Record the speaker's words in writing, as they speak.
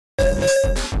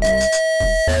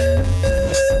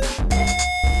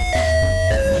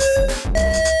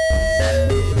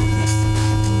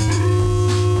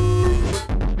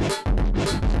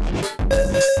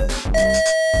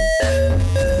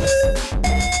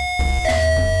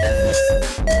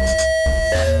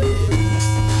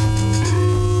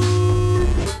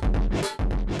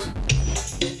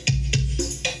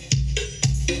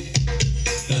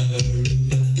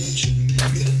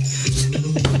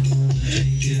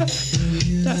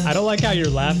I don't like how you're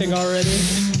laughing already.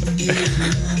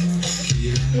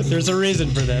 There's a reason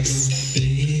for this.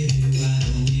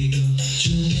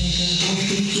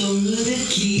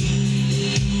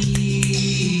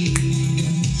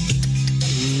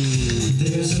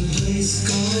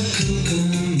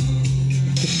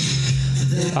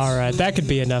 All right, that could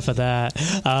be enough of that.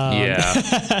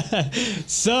 Yeah.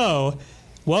 So,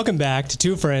 welcome back to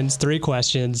Two Friends, Three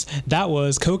Questions. That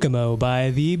was Kokomo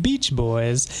by the Beach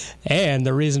Boys. And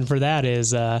the reason for that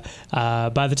is by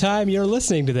the time you're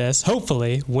listening to this,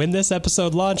 hopefully, when this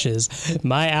episode launches,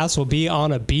 my ass will be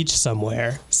on a beach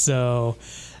somewhere. So,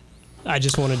 I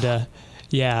just wanted to,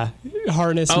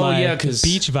 harness my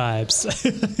beach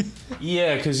vibes.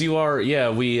 Yeah, because you are,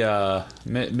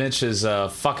 Mitch is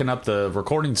fucking up the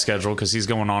recording schedule because he's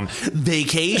going on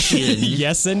vacation.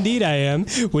 Yes, indeed I am,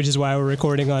 which is why we're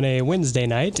recording on a Wednesday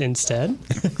night instead.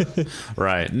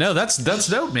 Right. No, that's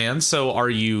dope, man. So are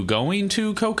you going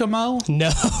to Kokomo?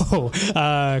 No.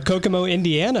 Kokomo,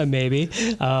 Indiana, maybe.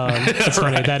 It's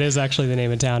funny. That is actually the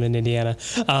name of town in Indiana.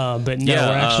 But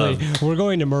no, we're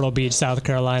going to Myrtle Beach, South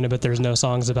Carolina, but there's no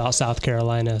songs about South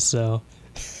Carolina, so...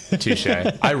 Touche.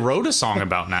 I wrote a song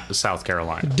about South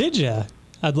Carolina. Did ya?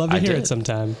 I'd love to hear it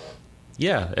sometime.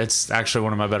 Yeah, it's actually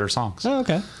one of my better songs. Oh,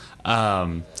 okay.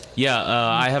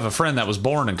 I have a friend that was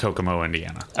born in Kokomo,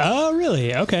 Indiana. Oh,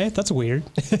 really? Okay, that's weird.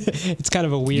 It's kind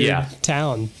of a weird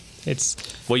town.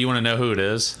 Well, you want to know who it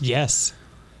is? Yes.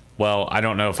 Well, I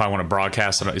don't know if I want to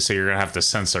broadcast it, so you're going to have to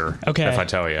censor if I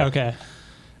tell you. Okay.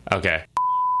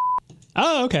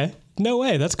 Oh, okay. No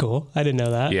way. That's cool. I didn't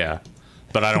know that. Yeah.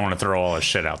 But I don't want to throw all this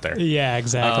shit out there. Yeah,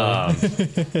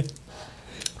 exactly.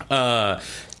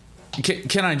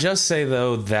 Can I just say,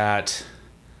 though, that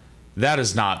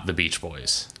is not the Beach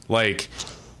Boys. Like,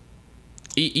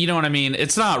 you know what I mean?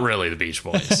 It's not really the Beach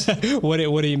Boys. What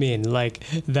do you mean? Like,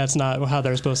 that's not how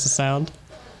they're supposed to sound?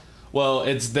 Well,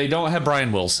 they don't have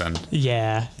Brian Wilson.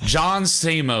 Yeah. John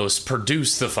Stamos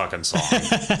produced the fucking song.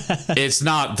 It's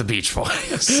not the Beach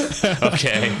Boys.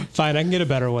 Okay. Fine, I can get a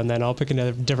better one then. I'll pick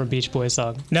another different Beach Boys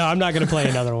song. No, I'm not going to play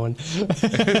another one.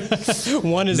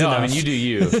 One is enough. I mean, you do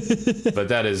you. But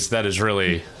that is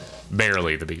really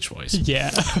barely the Beach Boys.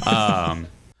 Yeah.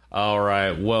 All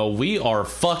right. Well, we are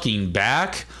fucking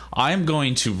back. I'm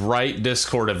going to write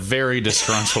Discord a very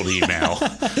disgruntled email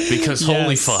because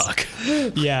holy fuck.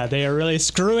 Yeah, they are really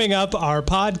screwing up our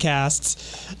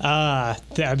podcasts.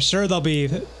 I'm sure they'll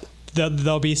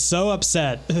be so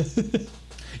upset.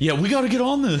 Yeah, we got to get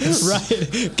on this.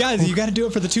 Right. Guys, you got to do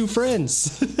it for the two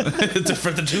friends.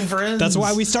 For the two friends. That's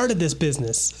why we started this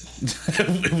business.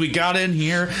 We got in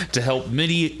here to help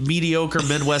mediocre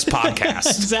Midwest podcasts.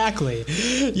 Exactly.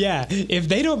 Yeah. If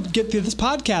they don't get this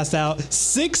podcast out,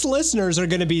 6 listeners are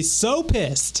going to be so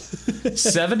pissed.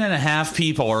 7.5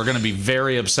 people are going to be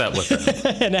very upset with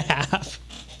them. And a half.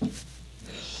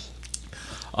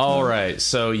 All right,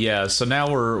 so now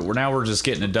we're just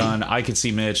getting it done. I can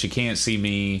see Mitch, you can't see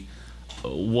me,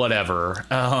 whatever.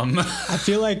 I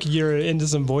feel like you're into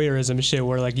some voyeurism shit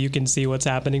where like you can see what's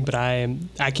happening, but I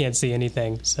can't see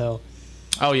anything. So.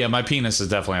 Oh yeah, my penis is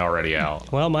definitely already out.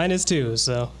 Well, mine is too.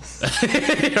 So.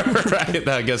 Right,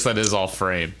 I guess that is off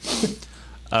frame.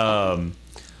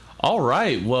 All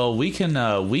right, well we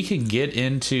can get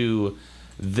into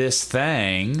this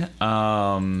thing.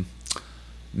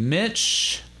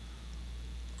 Mitch,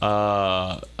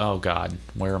 oh God,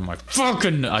 where am I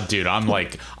fucking, dude,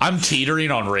 I'm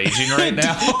teetering on raging right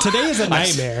now. Today is a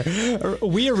nightmare.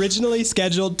 We originally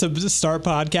scheduled to start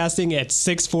podcasting at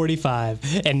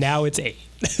 6:45 and now it's 8.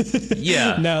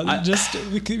 Yeah. No,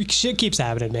 shit keeps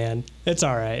happening, man. It's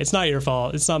all right. It's not your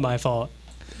fault. It's not my fault.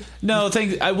 No,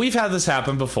 we've had this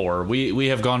happen before. We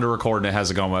have gone to record and it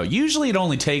hasn't gone well. Usually it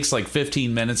only takes like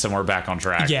 15 minutes and we're back on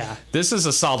track. Yeah. This is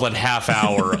a solid half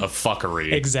hour of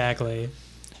fuckery. Exactly.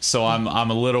 So I'm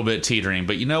a little bit teetering.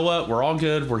 But you know what? We're all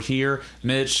good. We're here.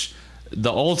 Mitch,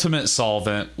 the ultimate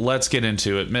solvent. Let's get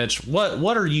into it. Mitch,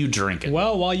 what are you drinking?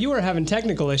 Well, while you were having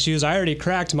technical issues, I already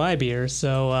cracked my beer.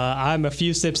 So I'm a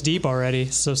few sips deep already.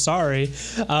 So sorry.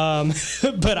 But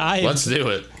Let's do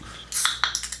it.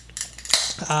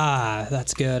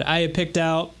 That's good. I had picked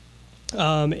out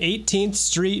 18th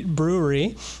Street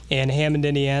Brewery in Hammond,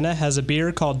 Indiana, has a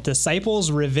beer called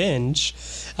Disciples Revenge.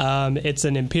 It's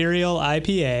an Imperial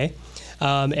IPA.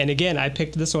 And again, I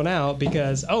picked this one out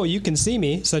because, you can see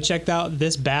me. So check out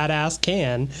this badass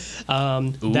can.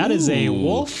 That is a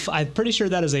wolf. I'm pretty sure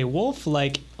that is a wolf,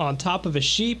 like on top of a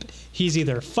sheep. He's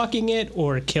either fucking it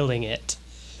or killing it.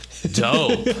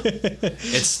 Dope.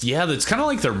 It's kind of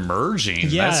like they're merging.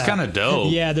 Yeah. That's kind of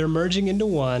dope. Yeah, they're merging into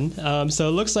one. So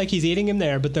it looks like he's eating him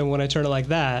there, but then when I turn it like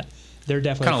that, they're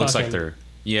definitely kind of looks like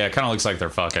Yeah, it kind of looks like they're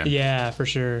fucking. Yeah, for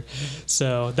sure.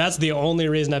 So that's the only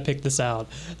reason I picked this out.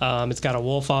 It's got a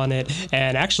wolf on it.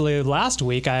 And actually, last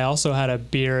week, I also had a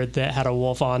beer that had a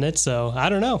wolf on it. So I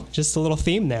don't know. Just a little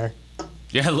theme there.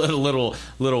 Yeah, a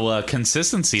little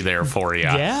consistency there for you.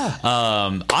 Yeah.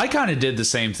 I kind of did the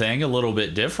same thing, a little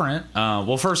bit different.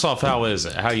 Well, first off, how is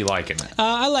it? How you liking it?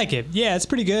 I like it. Yeah, it's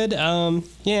pretty good.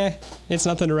 Yeah, it's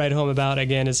nothing to write home about.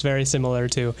 Again, it's very similar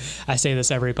to, I say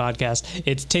this every podcast,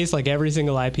 it tastes like every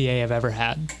single IPA I've ever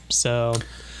had. So...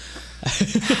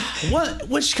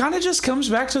 Which kind of just comes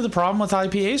back to the problem with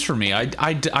IPAs for me.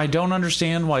 I don't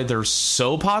understand why they're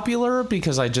so popular,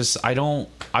 because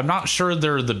I'm not sure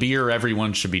they're the beer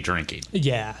everyone should be drinking.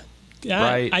 Yeah.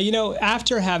 Right.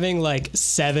 After having like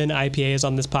 7 IPAs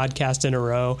on this podcast in a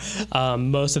row,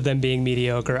 most of them being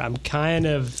mediocre, I'm kind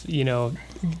of,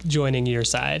 joining your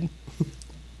side.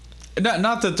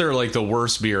 Not that they're like the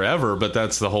worst beer ever, but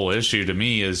that's the whole issue to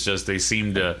me, is just they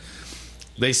seem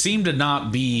to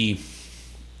not be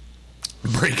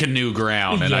breaking new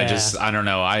ground. And yeah. I don't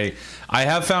know. I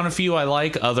have found a few I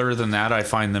like. Other than that, I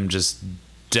find them just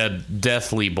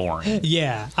deathly boring.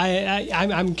 Yeah,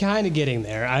 I'm kind of getting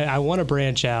there. I want to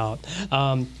branch out.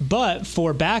 But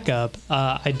for backup,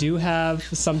 I do have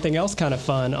something else kind of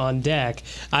fun on deck.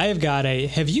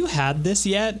 Have you had this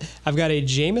yet? I've got a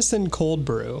Jameson cold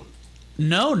brew.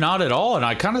 No, not at all. And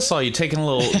I kind of saw you taking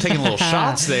little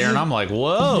shots there, and I'm like,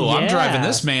 whoa, yeah. I'm driving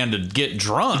this man to get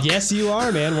drunk. Yes, you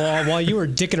are, man. Well, while you were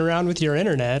dicking around with your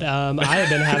internet, I have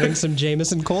been having some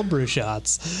Jameson cold brew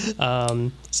shots.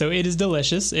 So it is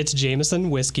delicious. It's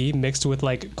Jameson whiskey mixed with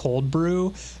like cold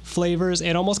brew flavors.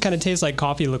 It almost kind of tastes like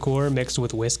coffee liqueur mixed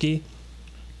with whiskey.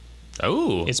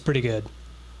 Oh, it's pretty good.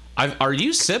 Are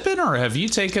you sipping, or have you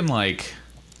taken like...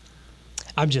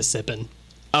 I'm just sipping.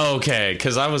 Okay,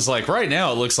 because I was like, right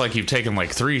now it looks like you've taken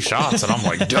like 3 shots, and I'm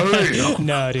like, damn.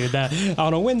 No, dude, that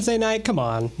on a Wednesday night, come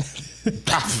on.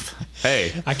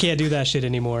 Hey, I can't do that shit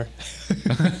anymore.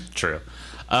 True.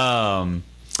 All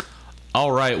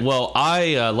right. Well,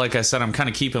 like I said, I'm kind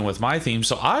of keeping with my theme,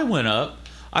 so I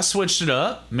switched it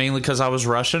up mainly because I was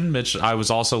rushing. I was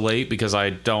also late because I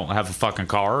don't have a fucking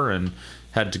car and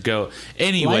had to go.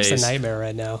 Anyways, life's a nightmare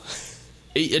right now.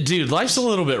 Dude, life's a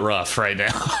little bit rough right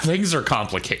now. Things are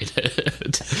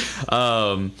complicated.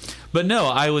 But no,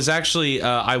 I was actually,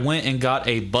 I went and got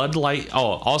a Bud Light. Oh,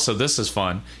 also, this is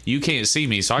fun. You can't see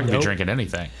me, so I can be drinking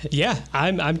anything. Yeah,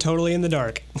 I'm totally in the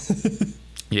dark.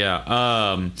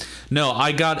 Yeah. No,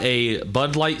 I got a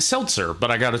Bud Light seltzer,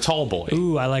 but I got a tall boy.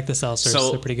 Ooh, I like the seltzers.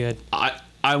 So they're pretty good.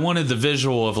 I wanted the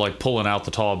visual of like pulling out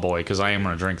the tall boy, because I am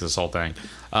going to drink this whole thing.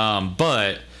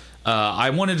 But... I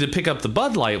wanted to pick up the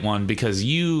Bud Light one because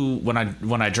when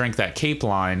I drank that Cape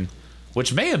Line,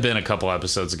 which may have been a couple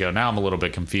episodes ago. Now I'm a little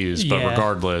bit confused, but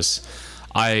regardless,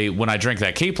 when I drank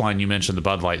that Cape Line, you mentioned the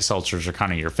Bud Light seltzers are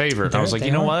kind of your favorite. I was like,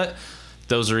 you know what?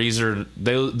 Those are easier.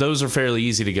 Those are fairly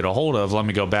easy to get a hold of. Let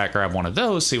me go back, grab one of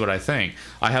those, see what I think.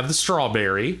 I have the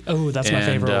strawberry. Oh, that's my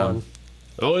favorite one.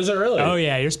 Oh, is it really? Oh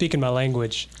yeah, you're speaking my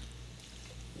language.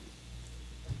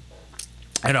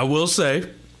 And I will say,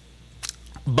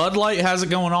 Bud Light has it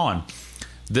going on.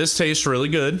 This tastes really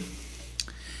good.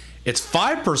 It's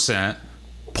 5%,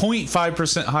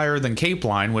 0.5% higher than Cape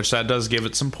Line, which that does give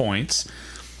it some points.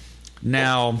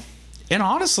 Now, and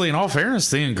honestly, in all fairness,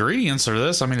 the ingredients are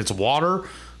this. I mean, it's water,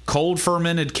 cold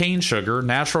fermented cane sugar,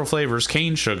 natural flavors,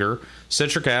 cane sugar,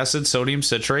 citric acid, sodium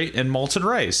citrate, and malted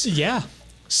rice. Yeah.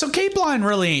 So Cape Line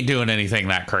really ain't doing anything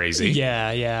that crazy.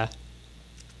 Yeah.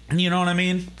 You know what I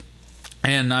mean?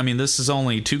 And I mean, this is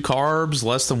only 2 carbs,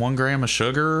 less than 1 gram of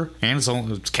sugar, and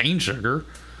it's cane sugar.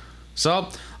 So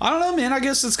I don't know, man. I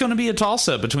guess it's going to be a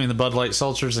toss-up between the Bud Light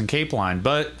seltzers and Cape Line,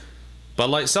 but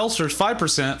Bud Light seltzers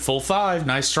 5%, full 5,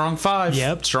 nice strong 5.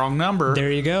 Yep, strong number.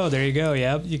 There you go.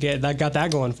 Yep, got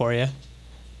that going for you.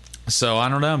 So I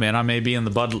don't know, man. I may be in the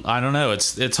Bud. I don't know.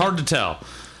 It's hard to tell,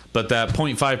 but that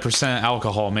 0.5%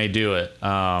 alcohol may do it.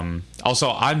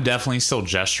 Also, I'm definitely still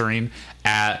gesturing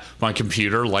at my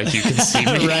computer like you can see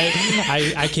me. Right?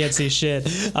 I can't see shit.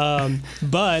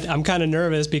 But I'm kind of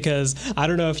nervous because I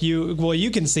don't know if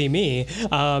you can see me.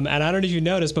 And I don't know if you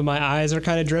noticed, but my eyes are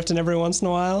kind of drifting every once in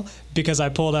a while because I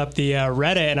pulled up the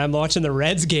Reddit and I'm watching the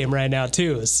Reds game right now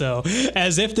too. So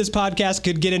as if this podcast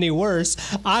could get any worse,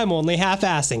 I'm only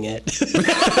half-assing it.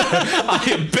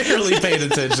 I am barely paying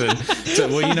attention to,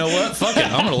 well, you know what? Fuck it.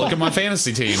 I'm going to look at my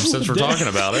fantasy team since we're talking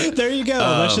about it. There you go.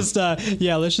 Let's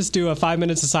just do a 5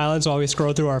 minutes of silence while we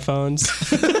scroll through our phones.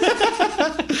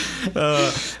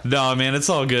 No, man, it's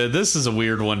all good. This is a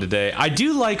weird one today. I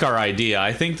do like our idea.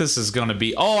 I think this is going to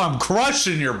be, I'm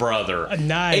crushing your brother.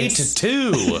 Nice.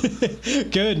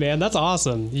 8-2. Good, man. That's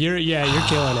awesome. You're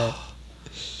killing it.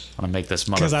 I'm gonna make this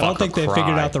motherfucker Because I don't think they cry.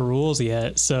 figured out the rules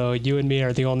yet. So you and me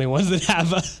are the only ones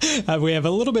that we have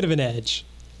a little bit of an edge.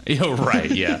 Yeah,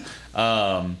 right. Yeah.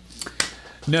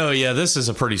 No, yeah, this is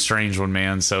a pretty strange one,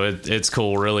 man. So it's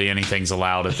cool. Really, anything's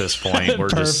allowed at this point. We're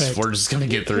just gonna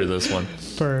get through this one.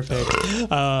 Perfect.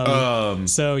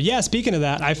 So yeah, speaking of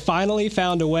that, I finally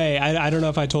found a way. I don't know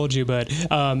if I told you, but we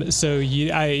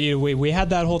had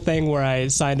that whole thing where I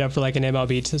signed up for like an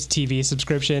MLB TV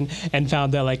subscription and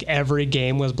found that like every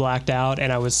game was blacked out,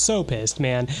 and I was so pissed,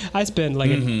 man. I spent like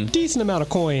a decent amount of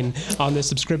coin on this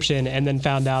subscription, and then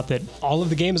found out that all of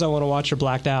the games I want to watch are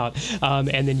blacked out.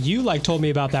 And then you like told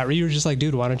me about that. You were just like,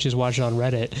 dude, why don't you just watch it on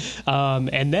Reddit?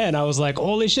 And then I was like,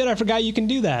 holy shit, I forgot you can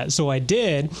do that. So I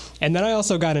did. And then I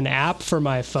also got an app for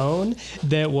my phone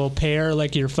that will pair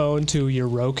like your phone to your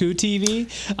Roku TV.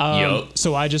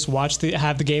 So I just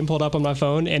have the game pulled up on my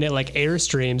phone, and it like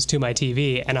airstreams to my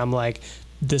TV. And I'm like,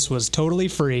 this was totally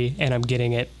free, and I'm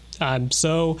getting it. I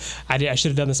should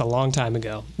have done this a long time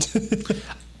ago.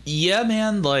 Yeah,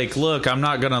 man. Like, look, I'm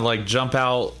not gonna like jump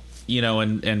out,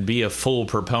 and be a full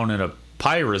proponent of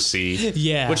piracy.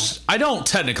 Yeah. Which I don't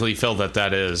technically feel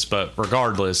that is, but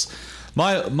regardless,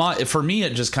 for me,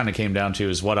 it just kind of came down to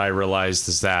is what I realized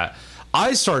is that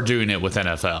I started doing it with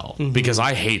NFL because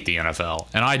I hate the NFL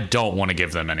and I don't want to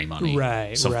give them any money.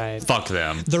 Right, so right. Fuck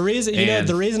them. The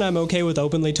reason I'm okay with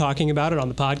openly talking about it on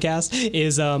the podcast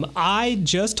is I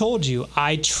just told you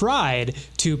I tried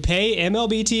to pay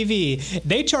MLB TV.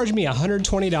 They charged me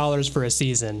 $120 for a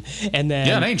season, and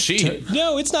then it ain't cheap.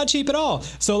 No, it's not cheap at all.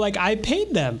 So like I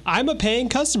paid them. I'm a paying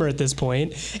customer at this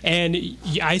point, and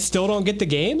I still don't get the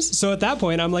games. So at that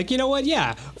point, I'm like, you know what?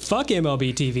 Yeah, fuck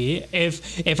MLB TV.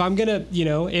 If I'm gonna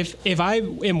if I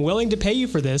am willing to pay you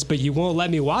for this, but you won't let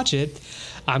me watch it,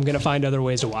 I'm gonna find other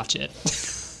ways to watch it.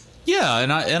 Yeah,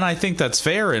 and I think that's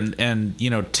fair, and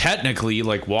technically,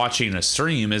 like watching a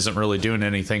stream isn't really doing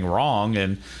anything wrong,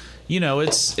 and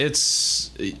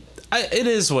it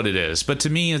is what it is. But to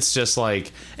me, it's just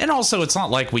like, and also it's not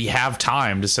like we have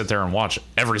time to sit there and watch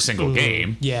every single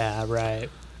game. Yeah, right.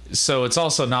 So it's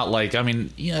also not like,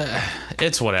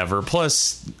 it's whatever.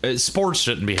 Plus, sports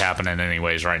shouldn't be happening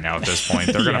anyways right now at this point.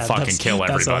 They're going to fucking kill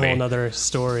everybody. That's a whole nother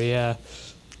story, yeah.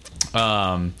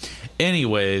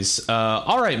 Anyways,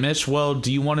 all right, Mitch. Well,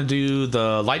 do you want to do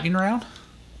the lightning round?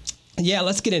 Yeah,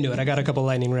 let's get into it. I got a couple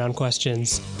lightning round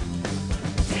questions.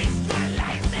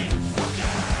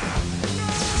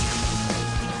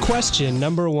 Question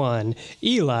number 1.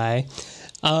 Eli,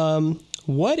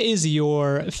 what is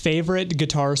your favorite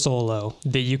guitar solo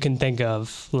that you can think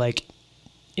of, like,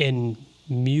 in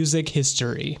music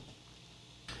history?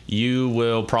 You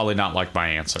will probably not like my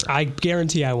answer. I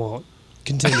guarantee I won't.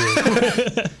 Continue.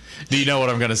 Do you know what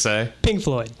I'm going to say? Pink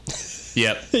Floyd.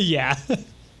 Yep. Yeah.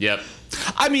 Yep.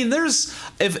 I mean, there's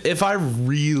if I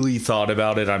really thought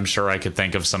about it, I'm sure I could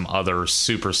think of some other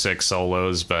super sick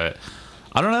solos, but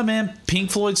I don't know, man. Pink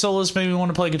Floyd solos made me want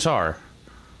to play guitar.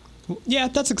 Yeah,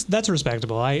 that's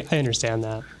respectable. I understand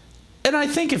that. And I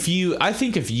think if you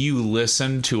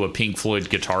listen to a Pink Floyd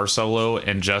guitar solo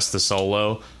and just the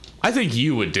solo, I think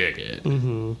you would dig it.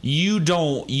 Mm-hmm. You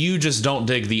just don't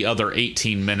dig the other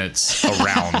 18 minutes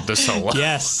around the solo.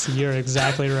 Yes, you're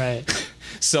exactly right.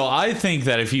 So I think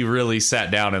that if you really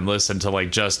sat down and listened to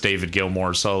like just David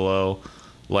Gilmour solo,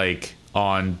 like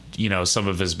on some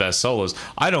of his best solos,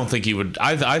 I don't think he would.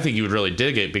 I think you would really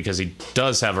dig it because he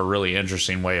does have a really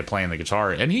interesting way of playing the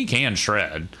guitar, and he can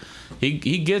shred. He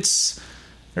gets,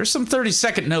 there's some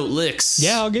 30-second note licks.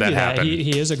 Yeah, I'll give you that. Happen.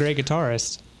 He is a great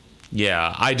guitarist.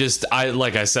 Yeah, I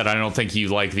like I said, I don't think you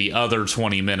like the other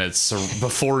 20 minutes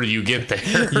before you get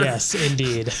there. Yes,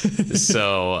 indeed.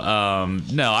 So,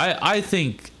 no, I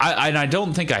think, I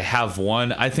don't think I have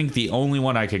one. I think the only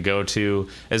one I could go to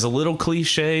is a little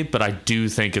cliche, but I do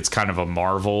think it's kind of a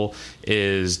marvel,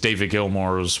 is David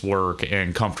Gilmour's work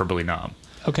in Comfortably Numb.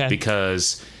 Okay.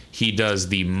 Because he does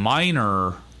the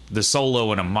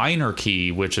solo in a minor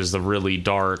key, which is the really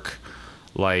dark,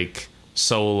 like,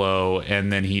 solo,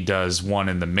 and then he does one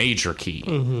in the major key.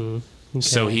 Mm-hmm. Okay.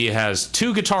 So he has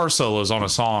 2 guitar solos on a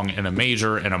song in a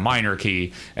major and a minor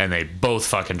key, and they both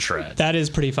fucking shred. That is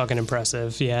pretty fucking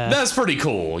impressive. Yeah, that's pretty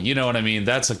cool. You know what I mean?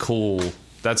 That's a cool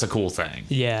thing.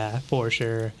 Yeah, for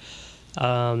sure.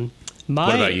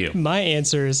 What about you? My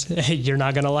answers, you're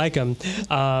not going to like them.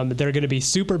 They're going to be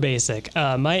super basic.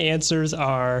 My answers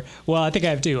are, well, I think I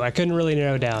have 2. I couldn't really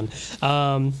narrow down.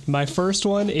 My first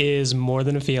one is More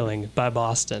Than a Feeling by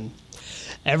Boston.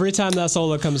 Every time that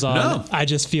solo comes on, I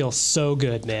just feel so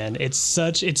good, man. It's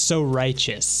so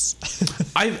righteous.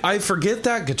 I forget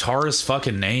that guitarist's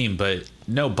fucking name, but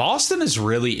no, Boston is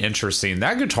really interesting.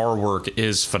 That guitar work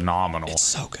is phenomenal. It's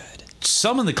so good.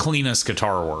 some of the cleanest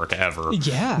guitar work ever.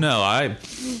 Yeah.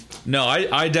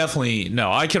 I definitely,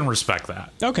 no, I can respect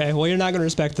that. Okay, well, you're not going to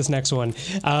respect this next one.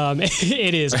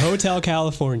 It is Hotel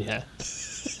California.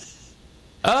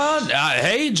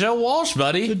 Hey, Joe Walsh,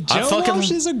 buddy. Joe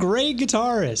Walsh is a great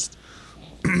guitarist.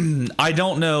 I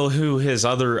don't know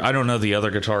I don't know the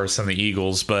other guitarists in the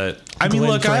Eagles, but I mean,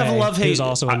 Glenn look, Frey, I have a love-hate. who's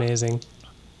also amazing.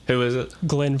 Who is it?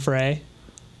 Glenn Frey.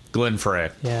 Glenn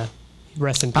Frey. Yeah.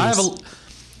 Rest in peace.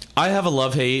 I have a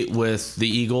love-hate with the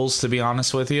Eagles, to be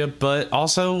honest with you, but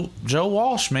also Joe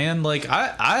Walsh, man. Like,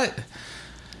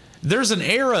 there's an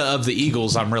era of the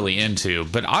Eagles I'm really into,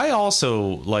 but I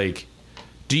also, like,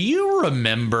 do you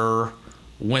remember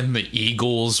when the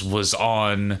Eagles was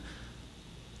on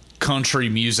country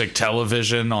music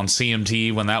television on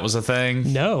CMT when that was a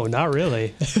thing? No, not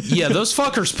really. Yeah, those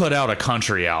fuckers put out a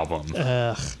country album.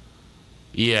 Ugh.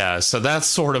 Yeah, so that's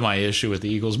sort of my issue with the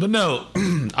Eagles. But no,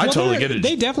 I totally get it.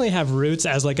 They definitely have roots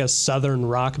as like a southern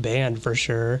rock band for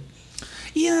sure.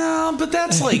 Yeah, but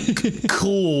that's like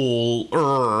cool.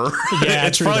 Yeah,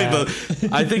 it's probably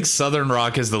I think southern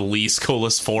rock is the least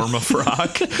coolest form of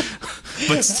rock,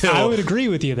 but still, I would agree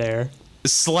with you there.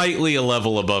 Slightly a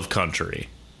level above country.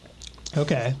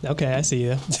 Okay, I see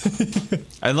you.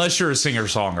 Unless you're a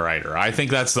singer-songwriter. I think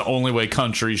that's the only way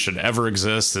country should ever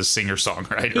exist is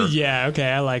singer-songwriter. Yeah, okay,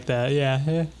 I like that.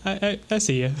 Yeah, I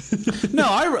see you. No,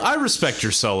 I respect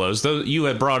your solos. Though you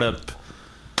have brought up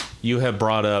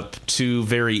two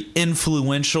very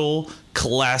influential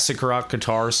classic rock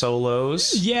guitar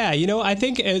solos. Yeah, I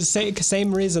think it's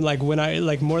same reason. Like when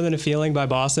I More Than a Feeling by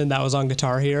Boston, that was on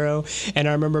Guitar Hero, and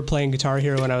I remember playing Guitar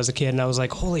Hero when I was a kid, and I was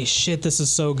like, holy shit, this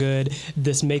is so good.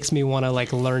 This makes me want to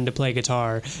like learn to play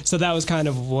guitar. So that was kind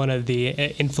of one of the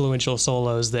influential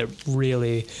solos that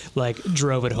really like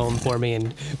drove it home for me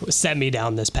and set me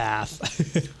down this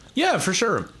path. Yeah, for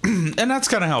sure. And that's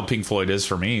kind of how Pink Floyd is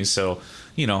for me. So,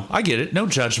 I get it. No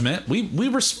judgment. We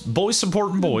boys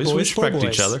supporting boys. We respect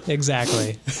each other.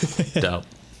 Exactly. Dope.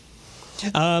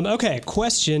 Okay,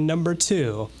 question number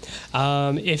 2.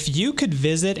 If you could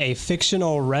visit a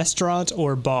fictional restaurant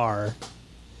or bar,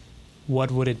 what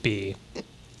would it be?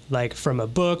 Like from a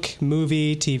book,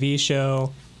 movie, TV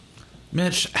show?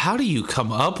 Mitch, how do you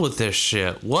come up with this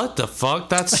shit? What the fuck?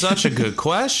 That's such a good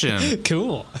question.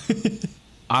 Cool.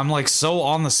 I'm like so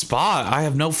on the spot. I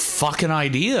have no fucking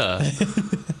idea.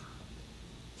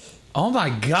 Oh my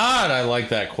God, I like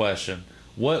that question.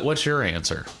 What's your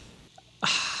answer?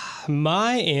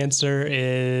 My answer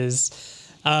is...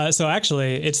 so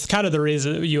actually, it's kind of the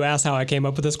reason you asked how I came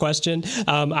up with this question.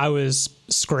 I was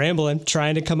scrambling,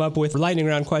 trying to come up with lightning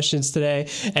round questions today.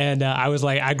 And I was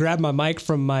like, I grabbed my mic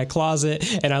from my closet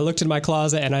and I looked in my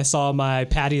closet and I saw my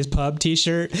Patty's Pub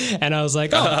t-shirt. And I was like,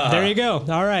 oh, there you go.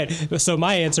 All right. So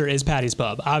my answer is Patty's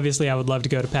Pub. Obviously, I would love to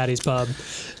go to Patty's Pub.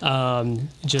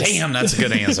 Damn, that's a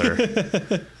good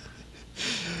answer.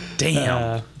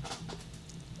 Damn.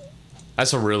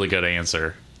 That's a really good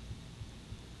answer.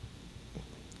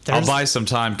 I'll buy some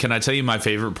time. Can I tell you my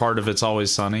favorite part of It's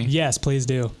Always Sunny? Yes, please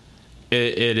do.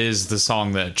 It is the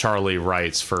song that Charlie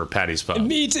writes for Patty's Pub.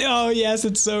 Me too. Oh, yes,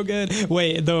 it's so good.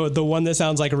 Wait, the one that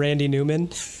sounds like Randy Newman?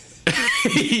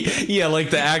 Yeah, like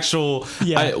the actual...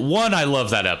 Yeah. I love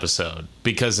that episode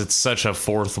because it's such a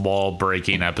fourth wall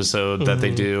breaking episode that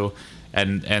they do.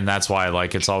 And that's why I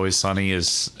like It's Always Sunny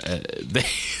is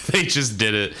they just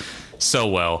did it so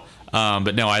well.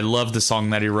 But no, I love the song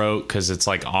that he wrote because it's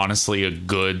like honestly a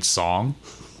good song.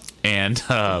 And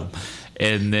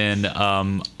then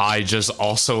I just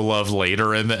also love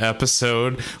later in the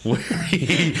episode where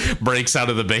he breaks out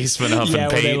of the basement up in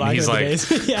paint and he's like,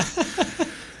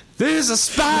 there's a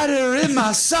spider in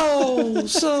my soul.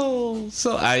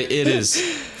 It is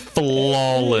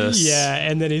flawless. Yeah,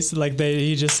 and then he's like,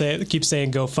 he just keeps saying,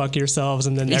 "Go fuck yourselves,"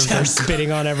 and then they're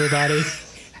spitting on everybody.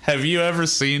 Have you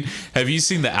seen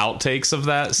the outtakes of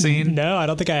that scene? No, I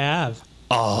don't think I have.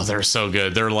 Oh, they're so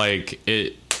good. They're like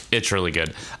it's really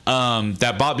good.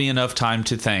 That bought me enough time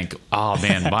to think. Oh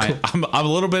man, I'm a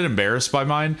little bit embarrassed by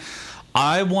mine.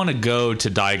 I want to go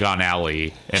to Diagon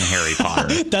Alley in Harry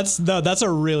Potter. That's a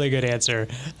really good answer.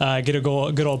 Get a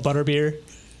good old butterbeer.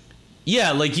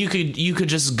 Yeah, like you could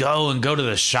just go to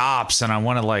the shops, and I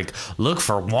want to like look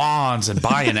for wands and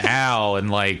buy an owl and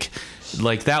like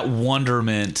that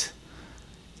wonderment.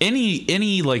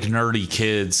 Any like nerdy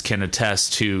kids can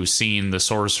attest to seeing the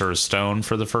Sorcerer's Stone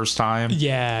for the first time.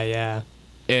 Yeah.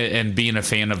 And being a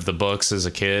fan of the books as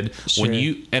a kid. Sure.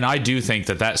 And I do think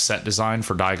that set design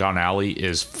for Diagon Alley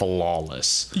is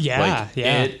flawless. Yeah,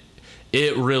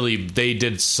 It really, they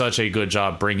did such a good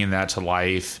job bringing that to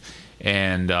life.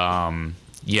 And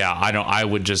Yeah, I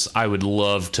would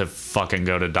love to fucking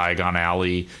go to Diagon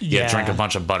Alley, drink a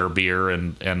bunch of butter beer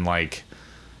and like,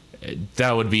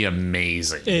 that would be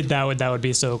amazing. That would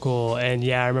be so cool. And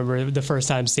yeah, I remember the first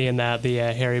time seeing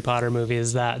the Harry Potter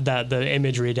movies, that the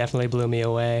imagery definitely blew me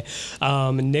away.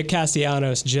 Nick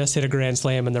Castellanos just hit a grand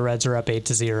slam and the Reds are up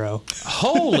 8-0.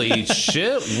 Holy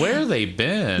shit, where they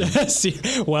been?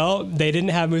 Well, they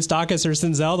didn't have Moustakas or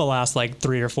Senzel the last like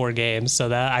 3 or 4 games, so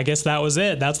that, I guess that was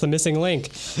it. That's the missing link.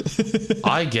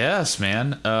 I guess,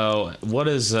 man. What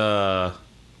is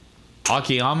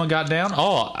Akiyama got down?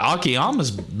 Oh,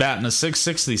 Akiyama's batting a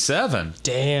 .667.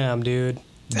 Damn, dude.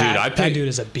 That dude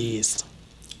is a beast.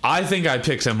 I think I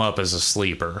picked him up as a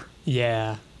sleeper.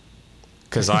 Yeah.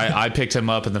 Because I picked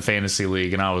him up in the fantasy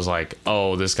league, and I was like,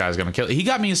 oh, this guy's going to kill. He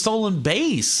got me a stolen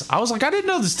base. I was like, I didn't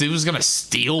know this dude was going to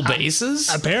steal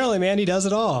bases. Apparently, man, he does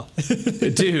it all.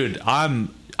 Dude, I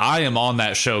am on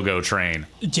that Shogo train.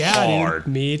 Yeah, hard.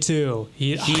 Dude, me too.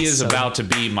 He is about to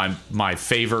be my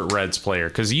favorite Reds player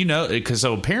because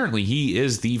so apparently he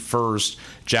is the first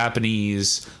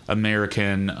Japanese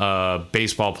American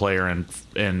baseball player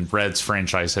in Reds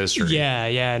franchise history.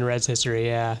 Yeah, in Reds history,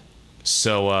 yeah.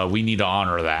 So we need to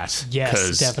honor that.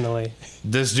 Yes, definitely.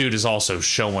 This dude is also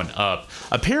showing up.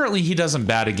 Apparently, he doesn't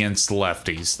bat against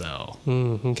lefties, though.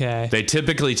 Okay. They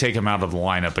typically take him out of the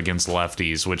lineup against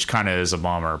lefties, which kind of is a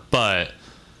bummer. But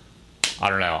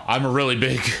I don't know. I'm a really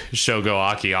big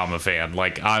Shogo Akiyama fan.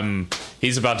 Like,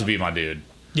 he's about to be my dude.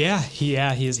 Yeah,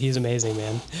 he's amazing,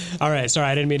 man. All right, sorry,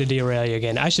 I didn't mean to derail you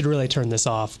again. I should really turn this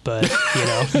off, but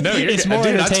no, it's more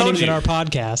entertaining than our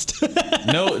podcast.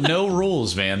 No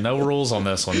rules, man. No rules on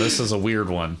this one. This is a weird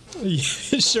one. It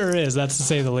sure is. That's to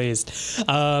say the least.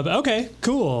 Okay,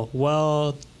 cool.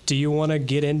 Well, do you want to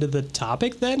get into the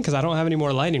topic then? Because I don't have any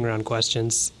more lightning round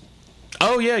questions.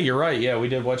 Oh yeah, you're right. Yeah, we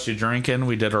did What You Drinking.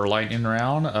 We did our lightning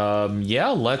round.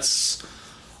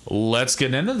 Let's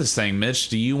get into this thing. Mitch,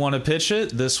 do you want to pitch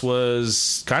it? This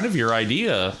was kind of your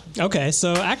idea. Okay,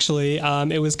 so actually,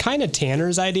 it was kind of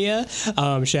Tanner's idea.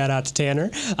 Shout out to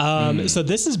Tanner. So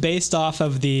this is based off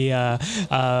of the,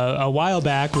 a while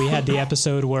back, we had the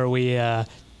episode where we,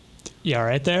 you all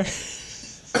right there?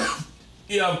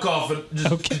 Yeah, I'm coughing.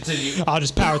 Just continue. I'll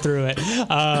just power through it.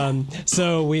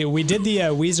 So we did the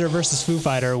Weezer versus Foo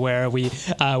Fighter where we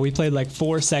played like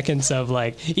 4 seconds of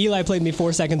like Eli played me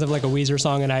 4 seconds of like a Weezer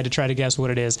song and I had to try to guess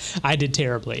what it is. I did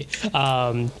terribly.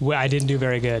 I didn't do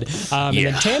very good. And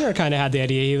then Tanner kind of had the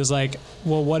idea. He was like,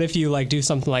 well, what if you like do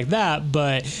something like that,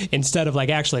 but instead of like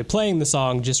actually playing the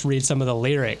song, just read some of the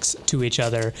lyrics to each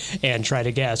other and try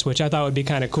to guess, which I thought would be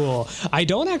kind of cool. I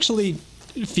don't actually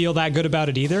feel that good about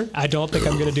it either. I don't think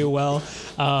I'm gonna do well,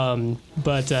 so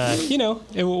this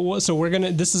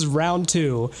is round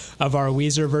 2 of our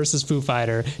Weezer versus Foo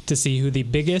Fighter to see who the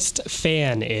biggest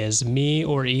fan is, me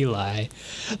or Eli.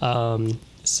 I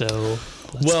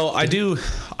do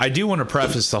want to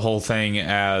preface the whole thing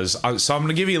as so I'm going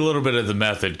to give you a little bit of the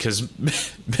method because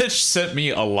Mitch sent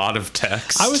me a lot of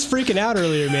texts. I was freaking out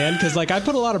earlier, man, because like I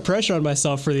put a lot of pressure on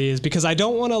myself for these because I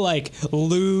don't want to like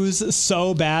lose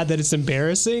so bad that it's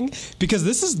embarrassing, because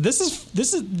this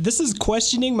is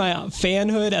questioning my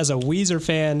fanhood as a Weezer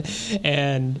fan,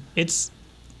 and it's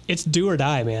do or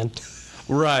die, man.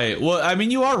 Right. Well, I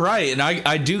mean, you are right, and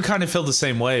I do kind of feel the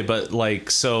same way, but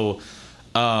like so.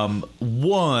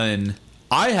 One,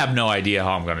 I have no idea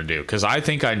how I'm going to do because I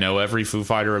think I know every Foo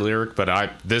Fighter lyric,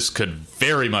 but this could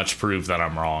very much prove that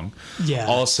I'm wrong. Yeah.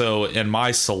 Also, in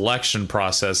my selection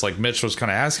process, like Mitch was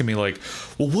kind of asking me, like,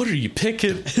 well, what are you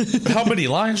picking? How many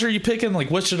lines are you picking?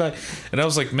 Like, what should I? And I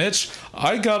was like, Mitch,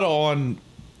 I got on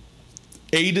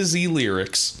A to Z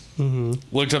lyrics,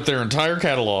 looked up their entire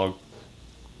catalog.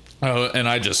 And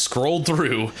I just scrolled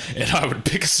through, and I would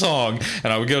pick a song,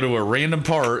 and I would go to a random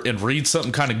part and read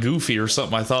something kind of goofy or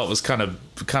something I thought was kind of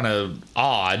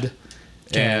odd,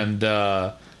 and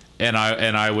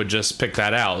I would just pick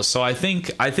that out. So I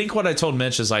think what I told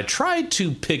Mitch is I tried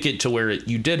to pick it to where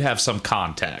you did have some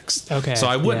context. Okay. So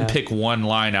I wouldn't pick one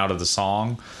line out of the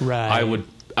song. Right.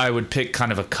 I would pick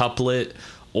kind of a couplet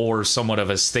or somewhat of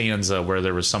a stanza where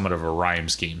there was somewhat of a rhyme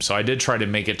scheme. So I did try to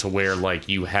make it to where like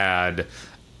you had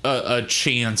a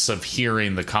chance of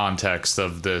hearing the context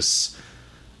of this.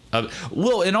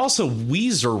 And also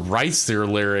Weezer writes their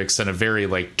lyrics in a very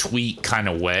like tweet kind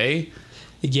of way.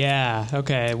 Yeah,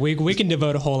 okay. We can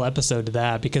devote a whole episode to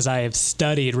that because I have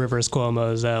studied Rivers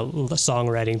Cuomo's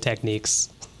songwriting techniques.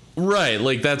 Right,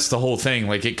 like that's the whole thing.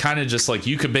 Like it kind of just like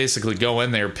you could basically go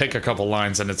in there, pick a couple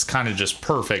lines, and it's kind of just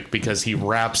perfect because he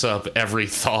wraps up every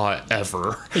thought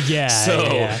ever. Yeah. So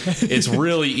yeah. it's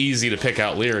really easy to pick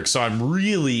out lyrics. So I'm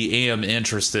really am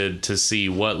interested to see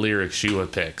what lyrics you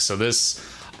would pick. So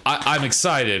I'm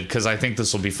excited because I think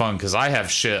this will be fun because I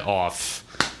have shit off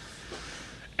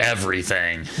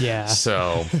everything. Yeah.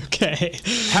 So Okay.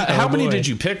 how many did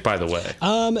you pick, by the way?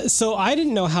 So I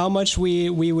didn't know how much we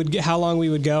would get, how long we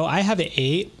would go. I have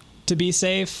 8 to be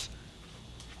safe.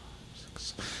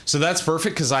 So that's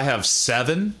perfect because I have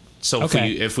 7. So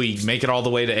Okay. if we make it all the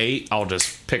way to 8, I'll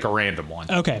just pick a random one.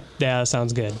 Okay. Yeah,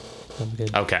 sounds good. Sounds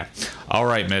good. Okay. All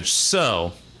right, Mitch.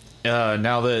 So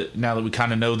now that we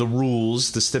kind of know the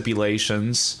rules, the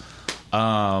stipulations,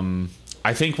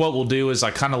 I think what we'll do is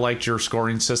I kind of liked your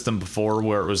scoring system before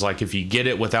where it was like if you get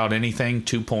it without anything,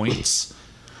 2 points.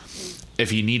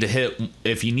 If you need a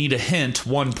hint,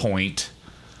 1 point.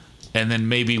 And then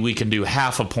maybe we can do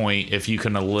half a point if you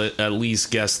can at least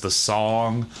guess the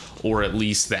song or at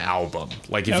least the album.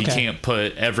 Like if you can't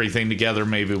put everything together,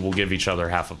 maybe we'll give each other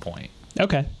half a point.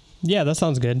 Okay. Yeah, that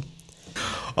sounds good.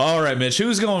 All right, Mitch,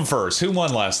 who's going first? Who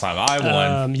won last time? I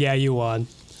won. Yeah, you won.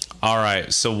 All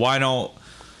right. So why don't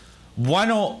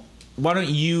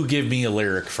you give me a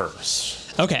lyric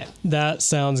first? Okay, that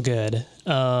sounds good.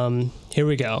 Here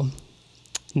we go.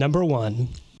 Number 1.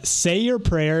 Say your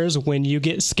prayers when you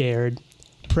get scared.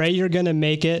 Pray you're gonna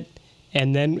make it,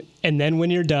 and then when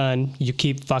you're done, you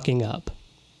keep fucking up.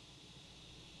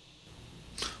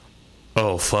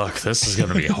 Oh fuck, this is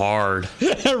gonna be hard.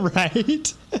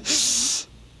 Right?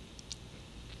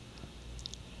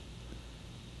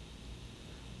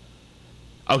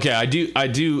 Okay, I do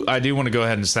want to go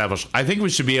ahead and establish. I think we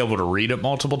should be able to read it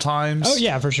multiple times. Oh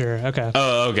yeah, for sure. Okay.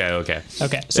 Oh, okay.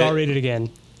 Okay, so I'll read it again.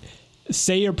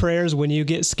 Say your prayers when you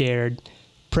get scared.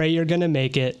 Pray you're gonna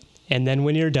make it, and then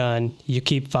when you're done, you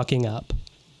keep fucking up.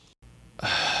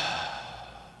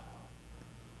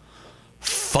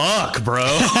 Fuck, bro.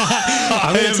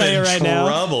 I'm gonna tell you right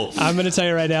trouble. now. I'm gonna tell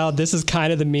you right now. This is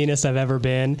kind of the meanest I've ever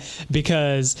been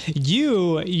because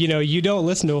you don't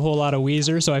listen to a whole lot of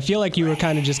Weezer, so I feel like you were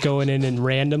kind of just going in and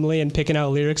randomly and picking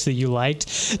out lyrics that you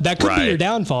liked. That could be your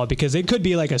downfall because it could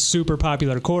be like a super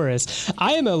popular chorus.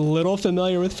 I am a little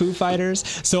familiar with Foo Fighters,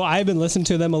 so I've been listening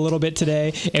to them a little bit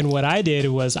today. And what I did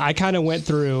was I kind of went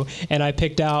through and I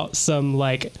picked out some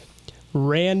like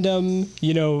random,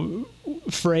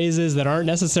 phrases that aren't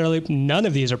necessarily, none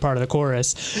of these are part of the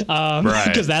chorus,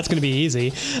 because that's going to be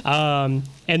easy. And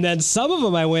then some of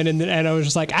them I went and I was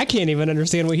just like, I can't even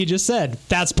understand what he just said.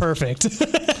 That's perfect.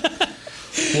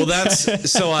 Well,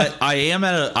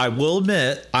 I will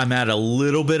admit, I'm at a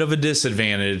little bit of a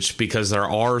disadvantage because there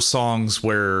are songs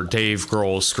where Dave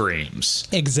Grohl screams.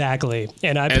 Exactly.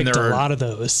 And I picked a lot of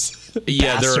those.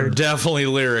 Yeah, there are definitely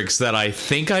lyrics that I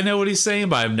think I know what he's saying,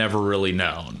 but I've never really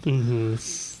known. Mm-hmm.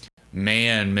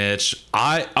 Man, Mitch.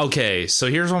 So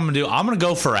here's what I'm going to do. I'm going to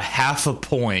go for a half a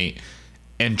point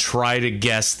and try to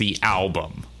guess the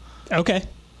album. Okay.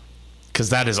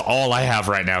 Because that is all I have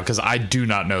right now, because I do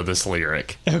not know this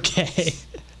lyric. Okay.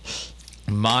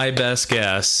 My best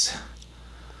guess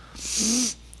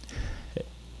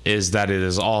is that it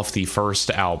is off the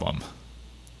first album,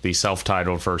 the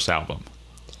self-titled first album.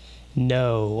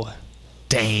 No.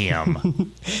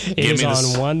 Damn. It is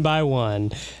on One by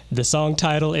One. The song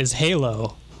title is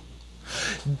Halo.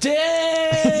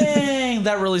 Dang!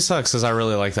 That really sucks because I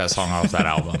really like that song off that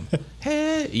album.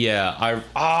 Yeah,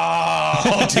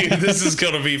 dude, this is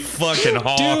gonna be fucking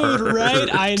hard. Dude, right?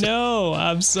 I know.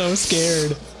 I'm so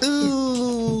scared.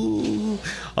 Ooh.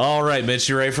 All right, Mitch,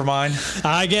 you ready for mine?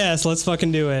 I guess. Let's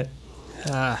fucking do it.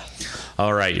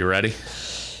 All right, you ready?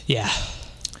 Yeah.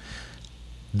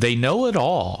 They know it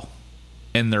all,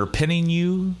 and they're pinning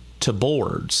you to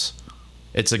boards.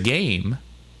 It's a game,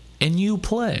 and you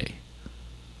play.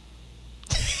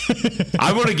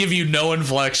 I want to give you no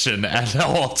inflection at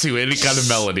all to any kind of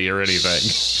melody or anything.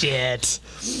 Shit.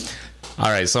 All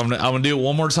right, so I'm gonna do it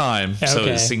one more time so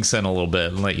Okay. it sinks in a little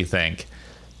bit and let you think.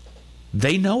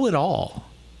 They know it all,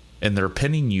 and they're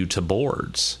pinning you to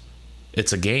boards.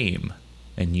 It's a game,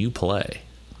 and you play.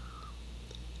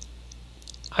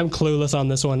 I'm clueless on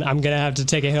this one. I'm going to have to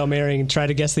take a Hail Mary and try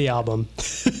to guess the album.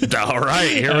 All right,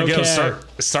 here we go. Okay.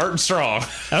 Starting strong.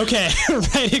 Okay,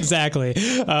 right, exactly.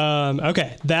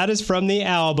 Okay, that is from the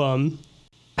album.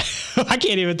 I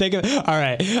can't even think of it. All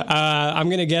right, I'm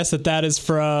going to guess that is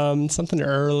from something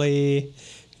early.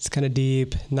 It's kind of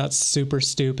deep, not super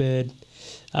stupid.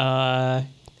 I'm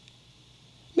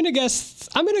going to guess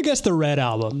the Red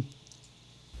album.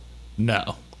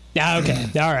 No. Yeah, okay.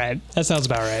 All right. That sounds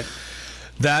about right.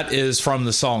 That is from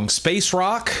the song Space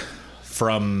Rock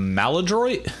from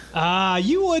Maladroit.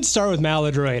 You would start with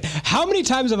Maladroit. How many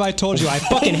times have I told you I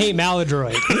fucking hate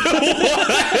Maladroit?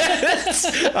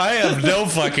 I have no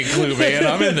fucking clue, man.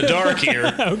 I'm in the dark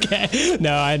here. Okay.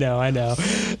 No, I know.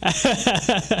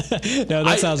 No,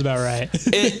 that sounds about right.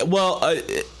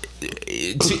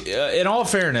 In all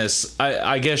fairness,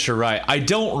 I guess you're right. I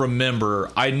don't remember.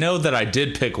 I know that I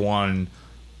did pick one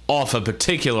off a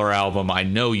particular album I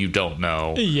know you don't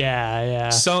know. Yeah.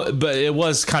 So, but it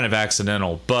was kind of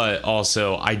accidental. But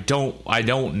also, I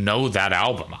don't know that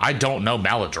album. I don't know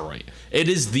Maladroit. It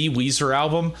is the Weezer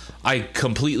album.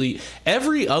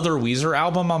 Every other Weezer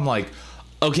album, I'm like,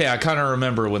 okay, I kind of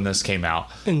remember when this came out.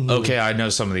 Mm-hmm. Okay, I know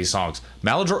some of these songs.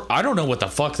 Maladroit, I don't know what the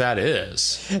fuck that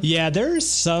is. Yeah, there's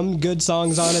some good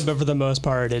songs on it, but for the most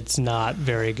part, it's not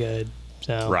very good.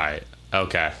 So. Right.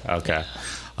 Okay.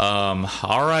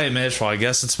 All right, Mitch. Well, I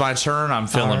guess it's my turn. I'm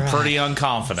feeling pretty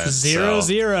unconfident.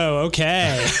 0-0.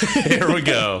 Okay. Here we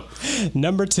go.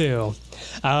 Number 2.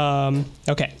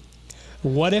 Okay.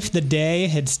 What if the day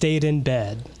had stayed in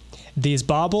bed? These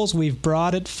baubles we've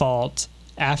brought at fault.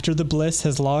 After the bliss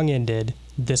has long ended,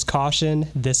 this caution,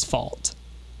 this fault.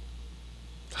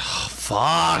 Oh,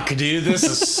 fuck, dude. This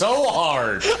is so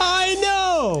hard. I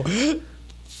know.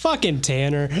 Fucking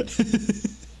Tanner.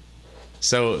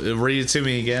 So, read it to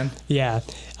me again. Yeah.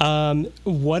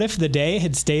 What if the day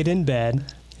had stayed in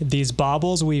bed? These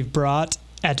baubles we've brought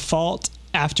at fault.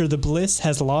 After the bliss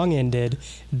has long ended,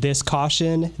 this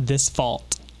caution, this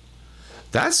fault.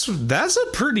 That's a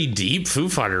pretty deep Foo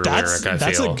Fighter lyric, I feel.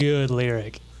 That's a good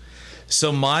lyric.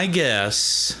 So my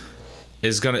guess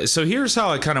is so here's how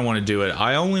I kind of want to do it.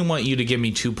 I only want you to give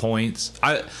me 2 points.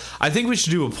 I think we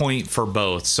should do a point for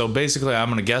both. So basically, I'm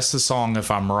going to guess the song. If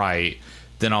I'm right,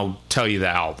 then I'll tell you the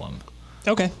album.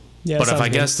 Okay. Yeah. But if I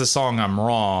guess the song I'm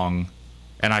wrong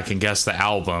and I can guess the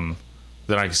album,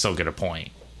 then I can still get a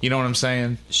point. You know what I'm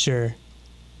saying? Sure.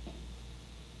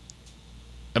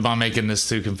 Am I making this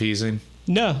too confusing?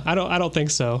 No, I don't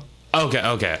think so.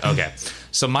 Okay.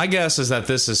 So my guess is that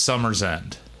this is Summer's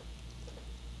End.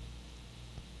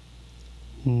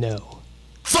 No.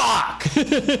 Fuck!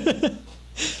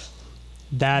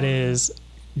 That is...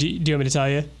 Do you want me to tell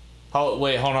you? Oh,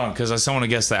 wait, hold on, because I still want to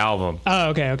guess the album. Oh,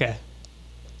 okay.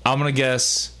 I'm going to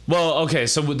guess... Well, okay,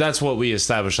 so that's what we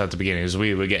established at the beginning, is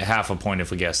we would get half a point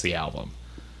if we guess the album.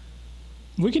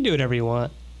 We can do whatever you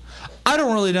want. I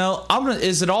don't really know.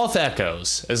 Is it Off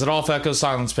Echoes? Is it Off Echoes,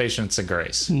 Silence, Patience, and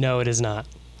Grace? No, it is not.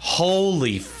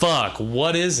 Holy fuck,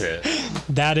 what is it?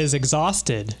 That is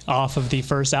Exhausted, off of the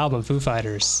first album, Foo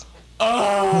Fighters.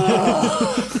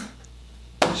 Oh!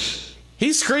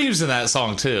 He screams in that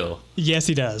song, too. Yes,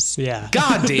 he does, yeah.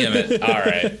 God damn it. All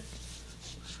right.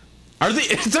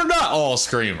 They're not all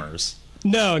screamers.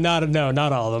 No, not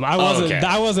all of them. I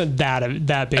wasn't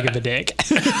that big of a dick.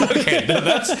 Okay, no,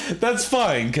 that's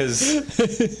fine,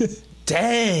 because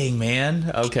dang,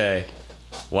 man. Okay.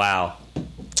 Wow.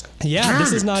 Yeah,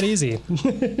 this is not easy.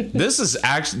 This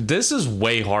is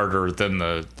way harder than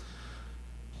the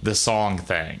song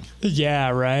thing.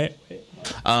 Yeah, right.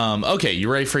 Okay,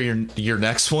 you ready for your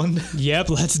next one?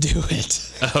 Yep, let's do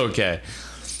it. Okay.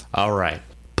 All right.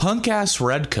 Punk ass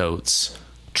redcoats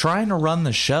trying to run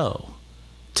the show,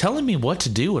 telling me what to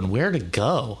do and where to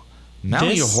go.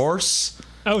 Mount your horse.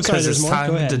 Oh, sorry, there's it's more.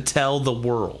 time to tell the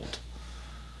world.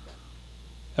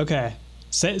 Okay.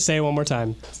 Say it one more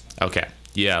time. Okay.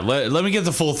 Yeah, let me get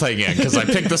the full thing in, because I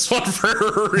picked this one for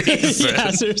a reason.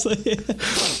 Yeah, seriously.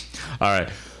 All right.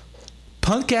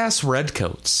 Punk ass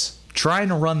redcoats trying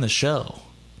to run the show,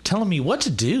 telling me what to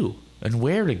do and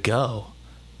where to go.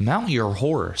 Mount your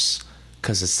horse,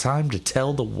 because it's time to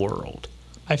tell the world.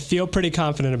 I feel pretty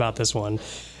confident about this one.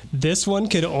 This one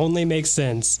could only make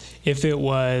sense if it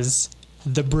was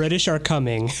The British Are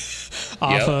Coming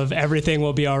off of Everything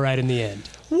Will Be All Right in the End.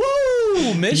 Woo!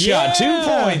 Mitch got 2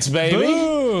 points, baby.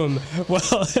 Boom!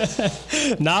 Well,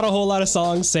 not a whole lot of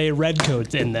songs say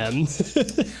redcoats in them.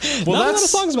 Well, not a lot of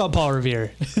songs about Paul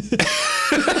Revere. not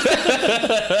a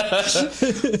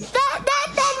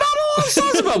lot of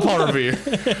songs about Paul Revere.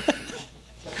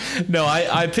 No,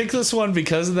 I picked this one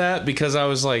because of that, because I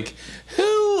was like,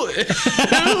 who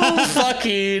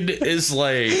fucking is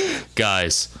like,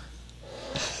 guys,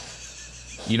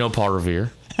 you know Paul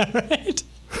Revere? Right.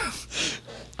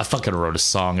 I fucking wrote a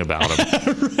song about him.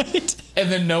 Right.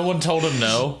 And then no one told him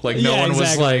no. Like, no one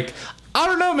was like, I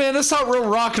don't know, man, that's not real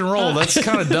rock and roll. That's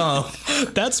kind of dumb.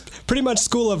 That's pretty much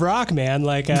School of Rock, man.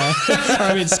 Like,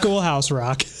 Schoolhouse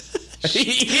Rock.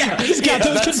 Yeah, he's got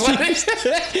those confused.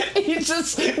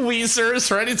 Weezer is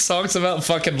writing songs about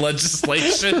fucking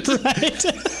legislation. Right.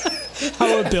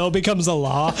 How a bill becomes a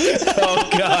law. Oh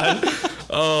God.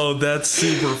 Oh, that's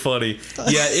super funny.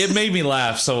 Yeah, it made me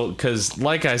laugh. So, because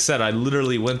like I said, I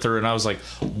literally went through and I was like,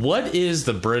 what is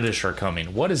The British Are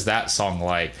Coming? What is that song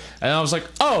like? And I was like,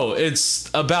 oh, it's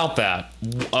about that.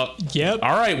 Yep.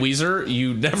 All right, Weezer,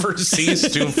 you never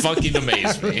cease to fucking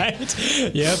amaze me.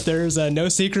 Right? Yep, there's no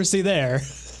secrecy there.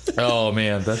 Oh,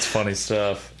 man, that's funny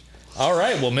stuff. All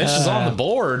right, well, Mitch is on the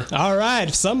board. All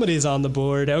right, somebody's on the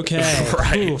board. Okay.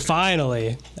 Right. Ooh,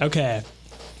 finally. Okay.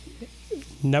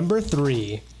 Number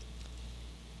 3.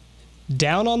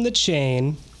 Down on the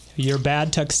chain, your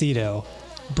bad tuxedo.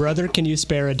 Brother, can you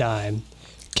spare a dime?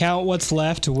 Count what's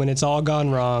left when it's all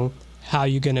gone wrong. How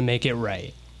you gonna make it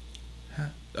right?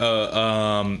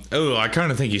 Oh, I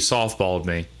kind of think you softballed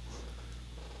me.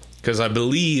 Because I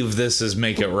believe this is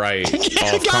Make It Right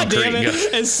off God Concrete. damn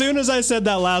it. As soon as I said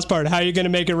that last part, how you gonna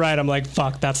make it right? I'm like,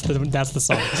 fuck, that's the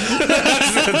song.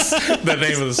 That's the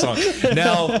name of the song.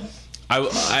 Now,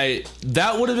 I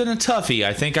that would have been a toughie.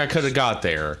 I think I could have got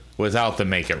there without the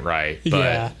Make It Right. But,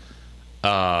 yeah.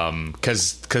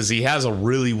 because he has a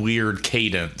really weird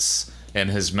cadence in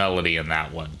his melody in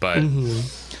that one. But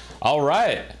all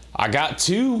right, I got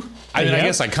 2. I mean, I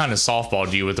guess I kind of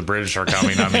softballed you with The British Are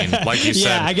Coming. I mean, like you said.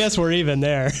 Yeah, I guess we're even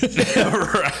there.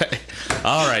 Right.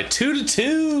 All right,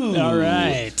 2-2. All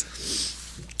right.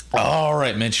 All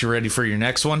right, Mitch, you ready for your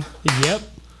next one? Yep.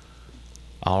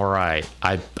 All right.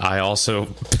 I also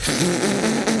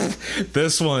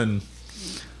this one,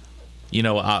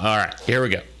 all right, here we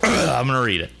go. I'm going to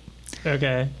read it.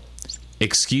 Okay.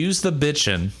 Excuse the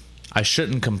bitchin', I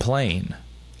shouldn't complain.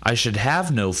 I should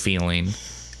have no feeling,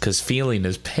 'cause feeling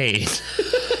is pain.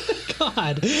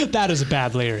 God, that is a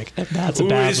bad lyric. That's a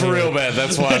bad It's lyric. real bad.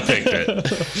 That's why I picked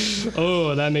it.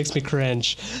 Oh, that makes me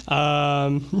cringe.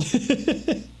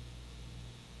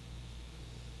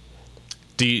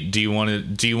 Do you want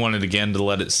it again to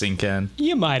let it sink in?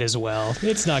 You might as well.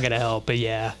 It's not gonna help, but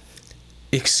yeah.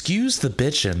 Excuse the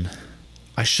bitchin',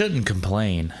 I shouldn't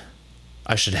complain.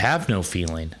 I should have no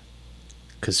feeling,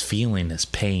 'cause feeling is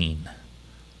pain.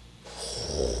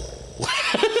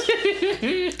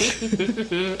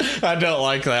 I don't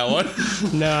like that one.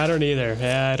 No, I don't either.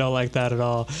 Yeah, I don't like that at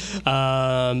all.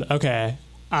 Okay,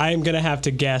 I'm gonna have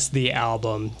to guess the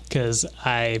album because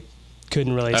I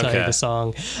couldn't really tell you the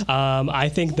song. I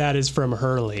think that is from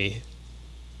Hurley.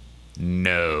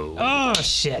 No. Oh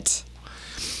shit.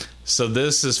 So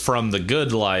this is from The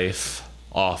Good Life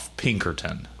off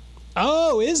Pinkerton.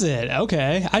 Oh, is it?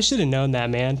 Okay, I should have known that,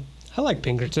 man. I like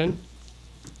Pinkerton.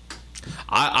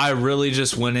 I really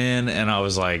just went in and I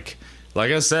was like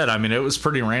I said, I mean, it was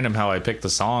pretty random how I picked the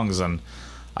songs, and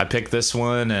I picked this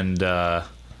one and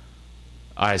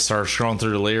I started scrolling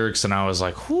through the lyrics and I was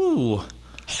like, whoo.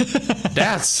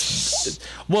 That's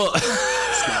well.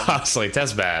 I was like,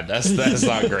 that's bad. That's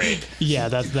not great. Yeah,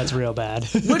 that's real bad.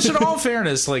 Which, in all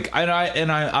fairness, like,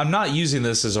 I'm not using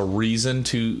this as a reason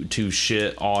to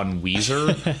shit on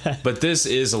Weezer, but this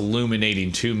is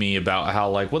illuminating to me about how,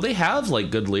 like, well, they have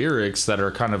like good lyrics that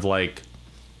are kind of like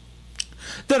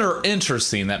that are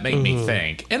interesting, that make me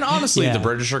think. And honestly, Yeah. The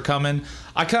British Are Coming.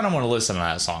 I kind of want to listen to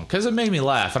that song because it made me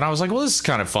laugh, and I was like, well, this is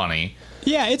kind of funny.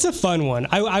 Yeah, it's a fun one.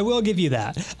 I will give you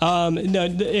that. No,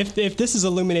 if this is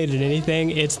illuminated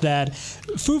anything, it's that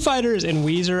Foo Fighters and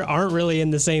Weezer aren't really in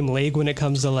the same league when it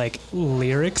comes to like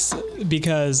lyrics,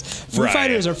 because Foo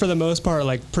Fighters are for the most part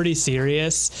like pretty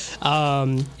serious,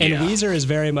 and Weezer is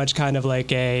very much kind of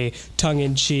like a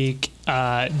tongue-in-cheek,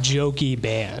 jokey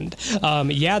band.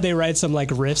 Yeah, they write some like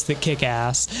riffs that kick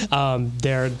ass.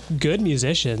 They're good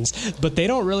musicians, but they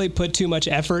don't really put too much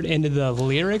effort into the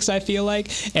lyrics, I feel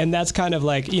like. And that's kind of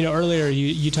like, earlier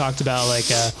you talked about like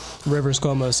Rivers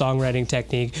Cuomo's songwriting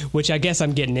technique, which I guess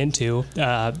I'm getting into,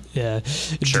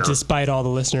 despite all the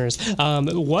listeners.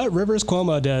 What Rivers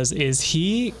Cuomo does is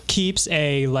he keeps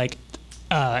a like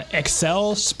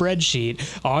Excel spreadsheet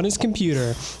on his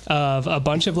computer of a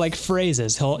bunch of like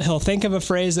phrases. He'll think of a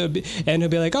phrase and he'll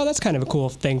be like, oh, that's kind of a cool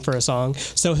thing for a song.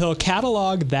 So he'll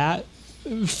catalog that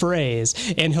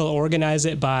phrase and he'll organize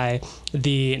it by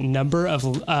the number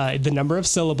of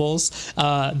syllables,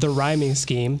 the rhyming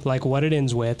scheme, like what it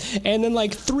ends with, and then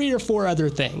like 3 or 4 other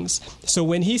things. So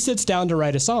when he sits down to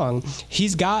write a song,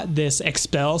 he's got this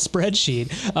Excel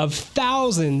spreadsheet of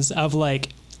thousands of like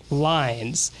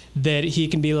lines that he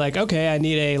can be like, okay, I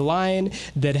need a line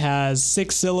that has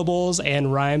 6 syllables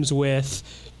and rhymes with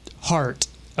heart.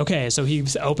 Okay, so he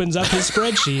opens up his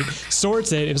spreadsheet,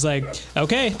 sorts it, and is like,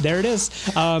 okay, there it is.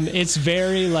 It's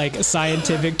very like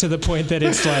scientific to the point that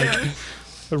it's like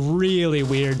really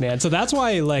weird, man. So that's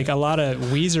why like a lot of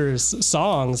Weezer's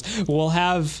songs will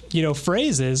have,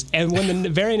 phrases, and when the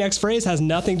very next phrase has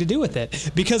nothing to do with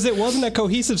it because it wasn't a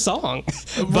cohesive song.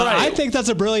 But I think that's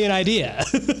a brilliant idea.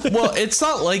 Well, it's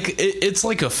not like it's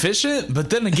like efficient, but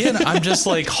then again, I'm just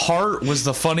like heart was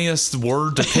the funniest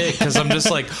word to pick because I'm just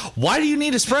like, why do you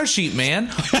need a spreadsheet, man?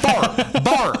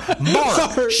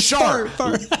 Bar, sharp,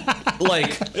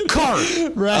 like cart,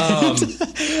 right?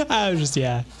 I was just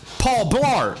Paul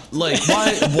Blart, like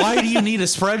why do you need a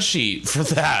spreadsheet for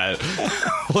that?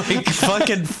 Like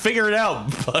fucking figure it out,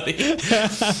 buddy.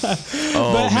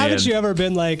 But haven't you ever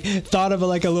been like thought of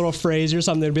like a little phrase or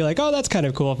something to be like, oh, that's kind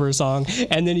of cool for a song,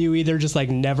 and then you either just like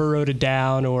never wrote it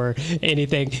down or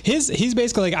anything? He's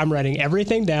basically like, I'm writing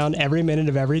everything down every minute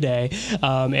of every day,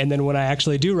 and then when I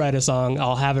actually do write a song,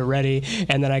 I'll have it ready,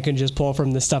 and then I can just pull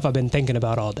from the stuff I've been thinking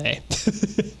about all day.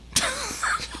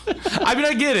 I mean,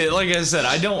 I get it. Like I said,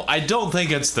 I don't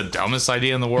think it's the dumbest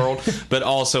idea in the world. But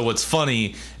also, what's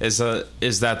funny is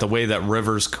that the way that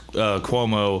Rivers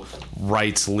Cuomo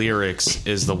writes lyrics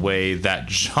is the way that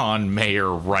John Mayer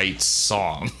writes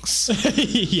songs.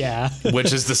 Yeah,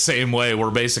 which is the same way.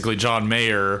 Where basically John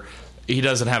Mayer, he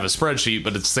doesn't have a spreadsheet,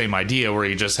 but it's the same idea where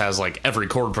he just has like every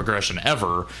chord progression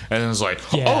ever, and then it's like,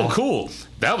 oh, cool,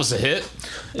 that was a hit.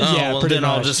 Yeah, well, then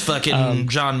much. I'll just fucking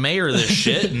John Mayer this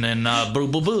shit, and then boo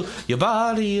boo boo, your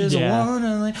body is a one,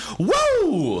 and like,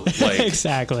 whoa, like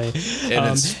exactly.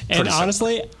 And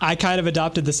honestly, I kind of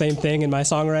adopted the same thing in my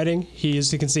songwriting.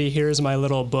 As you can see, here's my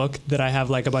little book that I have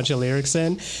like a bunch of lyrics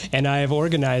in, and I have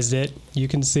organized it. You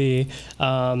can see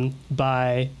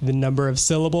by the number of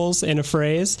syllables in a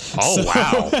phrase. Oh,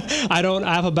 wow. I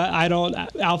don't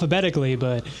alphabetically,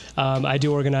 but I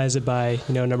do organize it by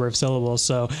number of syllables.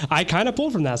 So I kind of pull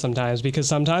from that sometimes, because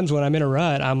sometimes when I'm in a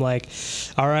rut, I'm like,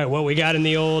 all right, what we got in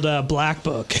the old black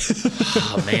book?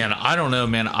 Oh, man, I don't know,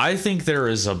 man. I think there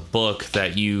is a book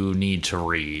that you need to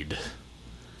read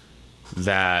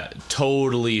that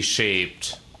totally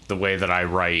shaped the way that I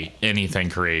write anything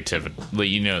creative.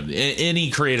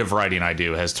 Any creative writing I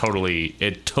do has totally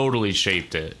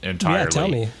shaped it entirely. Yeah, tell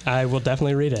me. I will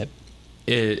definitely read it.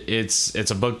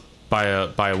 It's a book by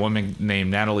a woman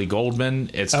named Natalie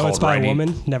Goldman. It's called by a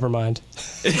woman? Never mind.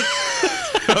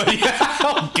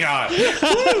 Oh God.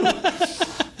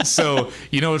 So,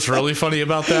 what's really funny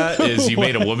about that is you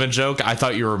made a woman joke. I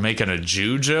thought you were making a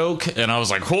Jew joke, and I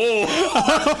was like, whoa.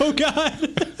 Oh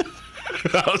God.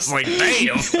 I was like,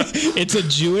 damn. It's a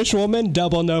Jewish woman?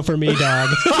 Double no for me, dog.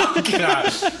 Oh,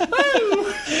 gosh.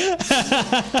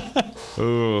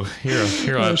 Ooh,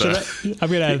 here I'm going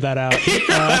to edit that out.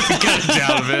 Cut it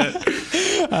down a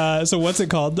bit. So what's it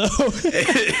called, though?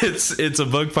 It's a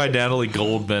book by Natalie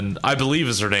Goldman. I believe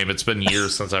is her name. It's been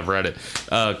years since I've read it.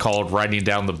 Called Writing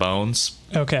Down the Bones.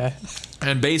 Okay.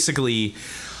 And basically,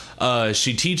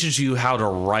 she teaches you how to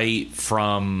write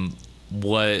from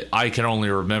what I can only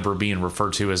remember being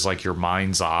referred to as like your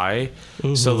mind's eye.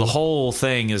 Mm-hmm. So the whole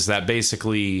thing is that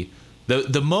basically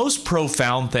the most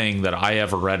profound thing that I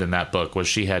ever read in that book was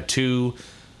she had 2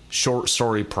 short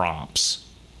story prompts.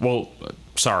 Well,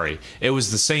 sorry, it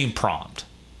was the same prompt.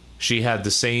 She had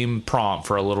the same prompt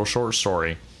for a little short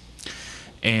story,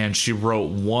 and she wrote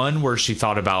one where she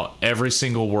thought about every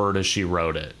single word as she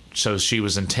wrote it. So she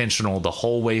was intentional the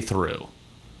whole way through.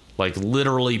 Like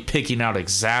literally picking out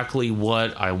exactly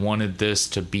what I wanted this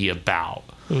to be about.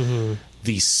 Mm-hmm.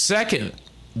 The second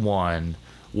one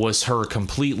was her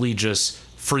completely just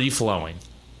free flowing.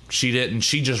 She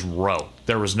just wrote.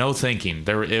 There was no thinking.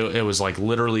 It was like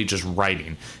literally just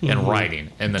writing and writing.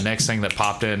 And the next thing that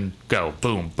popped in, go,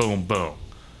 boom, boom, boom.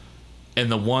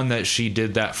 And the one that she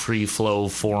did that free flow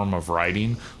form of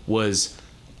writing was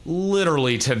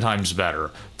literally 10 times better.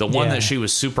 The one that she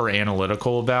was super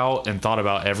analytical about and thought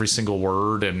about every single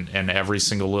word and every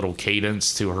single little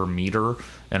cadence to her meter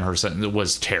and her sentence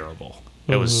was terrible.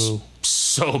 It was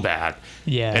so bad.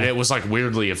 Yeah. And it was like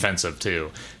weirdly offensive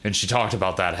too. And she talked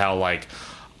about that, how like,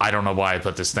 I don't know why I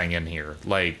put this thing in here.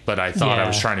 Like, but I thought I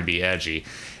was trying to be edgy.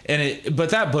 But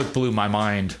that book blew my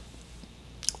mind.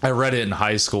 I read it in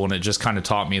high school, and it just kind of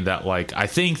taught me that like, I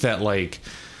think that like,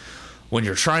 when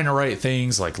you're trying to write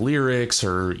things like lyrics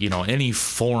or, any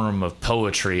form of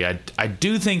poetry, I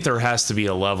do think there has to be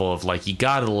a level of like, you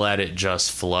got to let it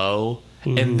just flow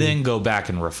and then go back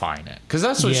and refine it. Because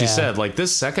that's what she said. Like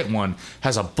this second one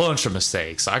has a bunch of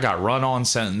mistakes. I got run-on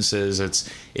sentences.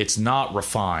 It's not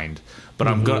refined, but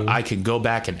I can go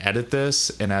back and edit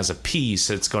this. And as a piece,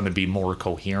 it's going to be more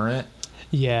coherent.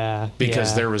 Yeah.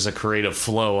 Because there was a creative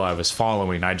flow I was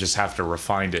following. I just have to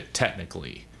refine it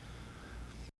technically.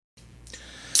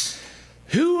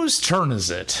 Who Whose turn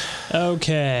is it?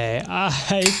 Okay,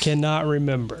 I cannot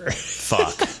remember.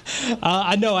 Fuck.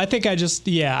 I know. I think I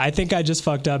just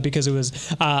fucked up because it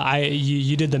was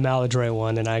you did the Maladroit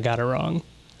one and I got it wrong.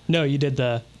 No, you did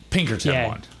the Pinkerton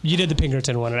one. You did the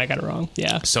Pinkerton one and I got it wrong.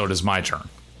 Yeah. So it is my turn.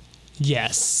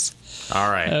 Yes.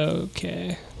 All right.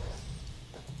 Okay.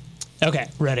 Okay,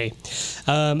 ready.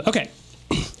 Okay.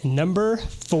 Number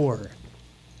 4.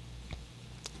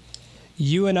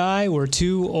 You and I were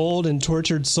two old and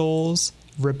tortured souls,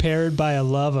 repaired by a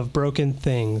love of broken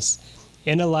things.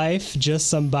 In a life, just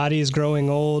some bodies growing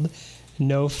old,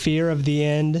 no fear of the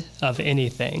end of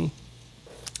anything.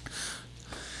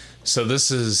 So this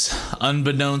is,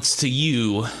 unbeknownst to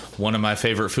you, one of my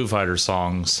favorite Foo Fighters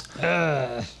songs.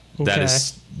 Okay.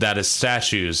 That is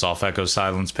Statues off Echo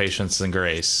Silence, Patience, and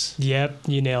Grace. Yep,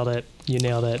 you nailed it. You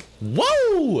nailed it.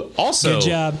 Whoa! Also, good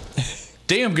job.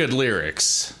 Damn good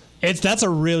lyrics. That's a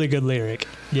really good lyric.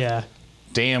 Yeah.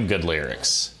 Damn good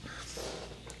lyrics.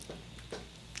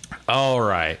 All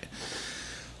right.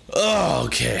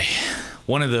 Okay.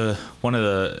 One of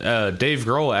the Dave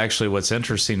Grohl, actually, what's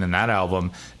interesting in that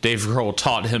album, Dave Grohl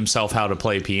taught himself how to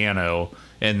play piano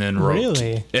and then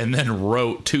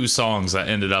wrote 2 songs that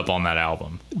ended up on that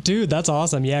album. Dude, that's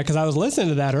awesome. Yeah, because I was listening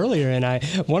to that earlier, and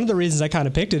one of the reasons I kind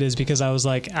of picked it is because I was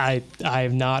like,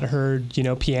 I've not heard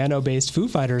piano-based Foo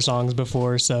Fighters songs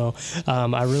before, so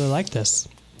I really like this.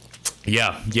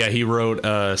 Yeah, he wrote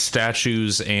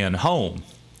Statues and Home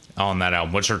on that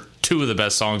album, which are 2 of the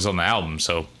best songs on the album,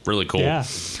 so really cool. Yeah.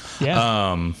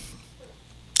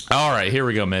 All right, here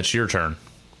we go, Mitch. Your turn.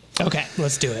 Okay,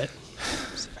 let's do it.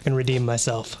 See if I can redeem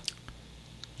myself.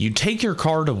 You take your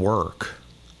car to work.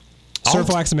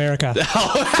 Surfwax America.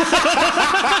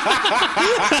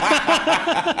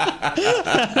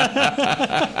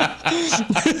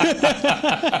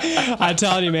 I'm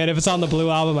telling you, man, if it's on the Blue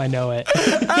Album, I know it.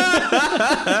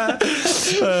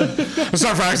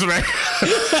 Surfwax America.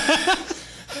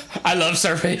 I love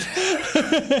surfing.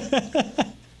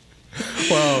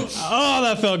 Well, oh,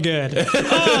 that felt good. Oh,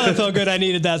 that felt good. I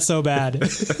needed that so bad.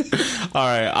 All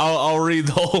right, I'll read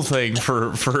the whole thing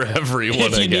for everyone.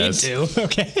 If you I guess. need to,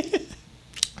 okay.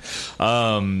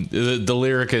 The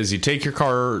lyric is, you take your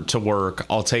car to work,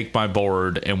 I'll take my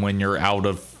board, and when you're out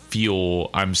of fuel,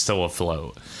 I'm still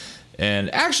afloat. And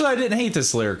actually, I didn't hate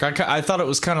this lyric. I thought it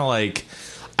was kind of like,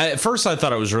 at first I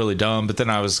thought it was really dumb, but then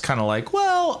I was kind of like,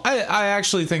 well, I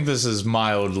actually think this is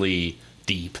mildly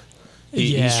deep.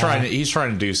 He's trying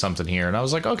to do something here, and I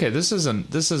was like, okay, this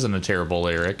isn't a terrible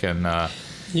lyric, and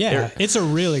it's a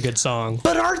really good song.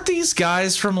 But aren't these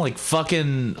guys from like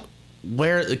fucking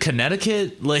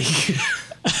Connecticut? Like,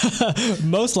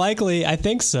 most likely, I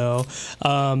think so.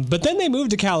 But then they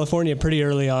moved to California pretty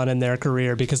early on in their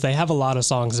career because they have a lot of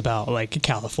songs about like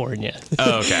California.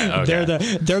 Oh, okay.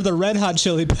 They're the Red Hot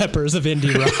Chili Peppers of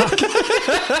indie rock.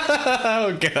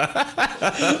 Oh god.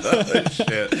 Oh,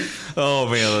 shit. Oh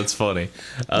man, that's funny.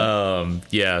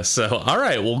 Yeah. So all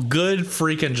right. Well, good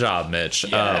freaking job, Mitch.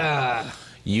 Yeah.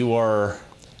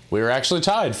 We're actually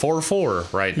tied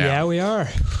 4-4 right now. Yeah, we are.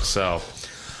 So,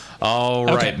 all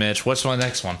right, Okay. Mitch. What's my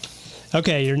next one?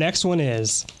 Okay, your next one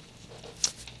is,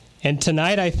 and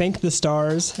tonight I thank the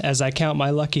stars as I count my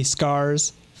lucky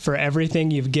scars for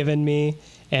everything you've given me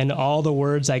and all the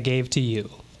words I gave to you.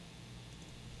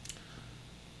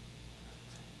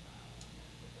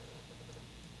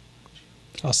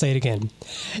 I'll say it again.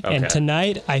 Okay. And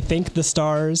tonight I thank the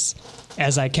stars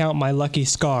as I count my lucky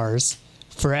scars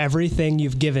for everything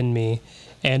you've given me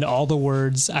and all the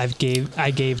words I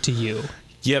gave to you.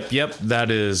 Yep.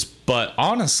 That is, but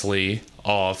honestly,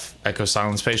 off Echo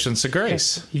Silence, Patience, and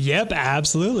Grace. Yep,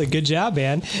 absolutely. Good job,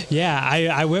 man. Yeah,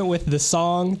 I went with the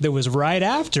song that was right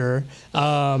after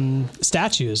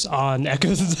Statues on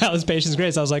Echo Silence, Patience,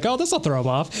 Grace. I was like, oh, this will throw him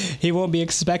off. He won't be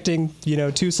expecting,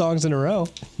 2 songs in a row.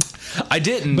 I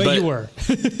didn't, But you were.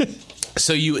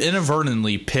 So you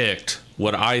inadvertently picked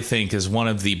what I think is one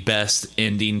of the best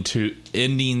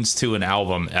endings to an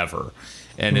album ever.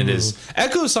 And it is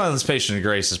Echo Silence, Patience, and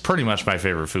Grace is pretty much my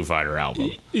favorite Foo Fighter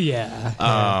album.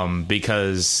 Yeah.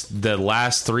 Because the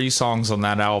last 3 songs on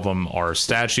that album are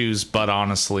Statues, But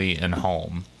Honestly, and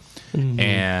Home.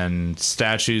 And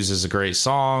Statues is a great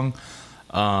song.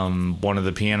 One of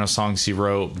the piano songs he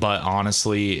wrote, But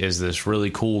Honestly, is this really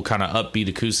cool kind of upbeat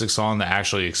acoustic song that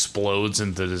actually explodes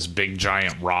into this big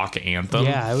giant rock anthem.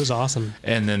 Yeah, it was awesome.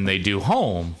 And then they do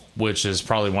Home, which is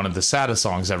probably one of the saddest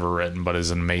songs ever written, but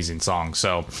is an amazing song.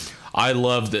 So I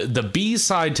love the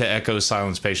B-side to Echo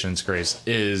Silence, Patience, Grace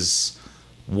is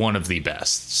one of the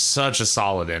best. Such a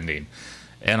solid ending.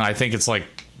 And I think it's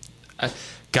like,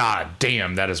 God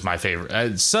damn, that is my favorite.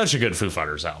 It's such a good Foo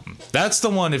Fighters album. That's the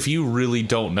one. If you really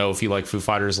don't know if you like Foo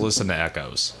Fighters, listen to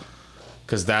Echoes,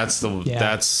 because that's the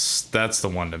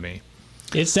one to me.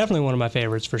 It's definitely one of my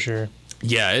favorites for sure.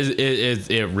 Yeah,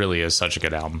 it really is such a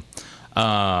good album.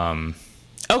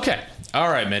 Okay, all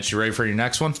right, Mitch, you ready for your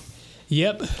next one?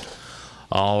 Yep.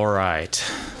 All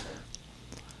right.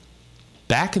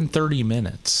 Back in 30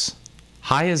 minutes,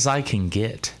 high as I can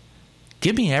get.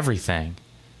 Give me everything.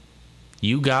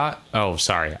 You got... Oh,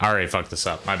 sorry. I already fucked this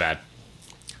up. My bad.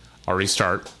 I'll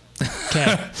restart.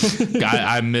 Okay.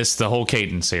 I missed the whole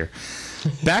cadence here.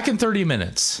 Back in 30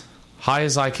 minutes. High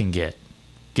as I can get.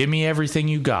 Give me everything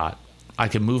you got. I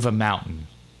can move a mountain.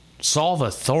 Solve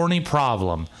a thorny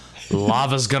problem.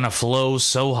 Lava's gonna flow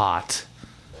so hot.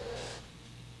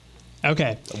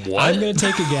 Okay. What? I'm going to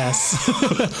take a guess.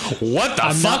 What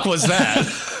the fuck was that?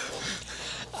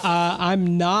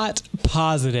 I'm not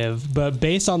positive, but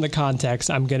based on the context,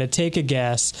 I'm going to take a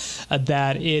guess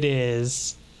that it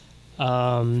is.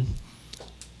 I'm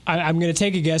going to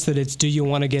take a guess that it's "Do You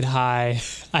Want to Get High?"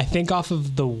 I think off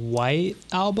of the White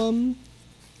Album.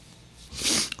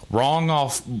 Wrong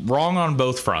on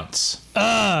both fronts.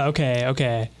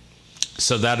 Okay.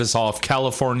 So that is off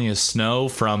California Snow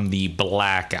from the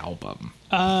Black Album.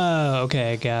 Oh,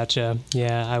 okay, gotcha.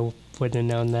 Yeah, I wouldn't have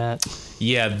known that.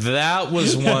 Yeah, that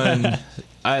was one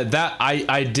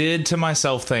I did to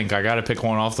myself think I got to pick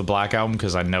one off the Black Album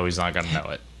because I know he's not going to know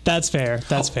it. That's fair.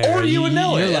 Or you would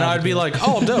know it, and I'd be like,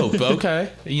 "Oh, dope,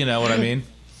 okay." You know what I mean?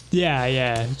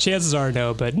 Yeah. Chances are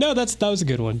no, but no, that was a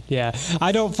good one. Yeah,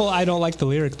 I don't like the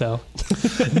lyric though.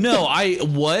 No,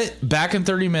 back in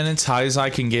 30 minutes, high as I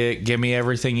can get, give me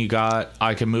everything you got.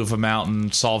 I can move a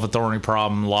mountain, solve a thorny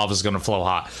problem. Lava's gonna flow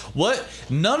hot. What?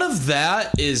 None of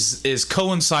that is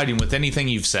coinciding with anything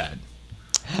you've said.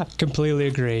 Completely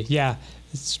agree. Yeah,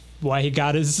 it's why he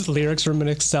got his lyrics from an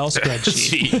Excel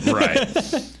spreadsheet.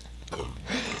 Right.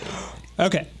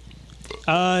 Okay.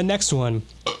 Next one.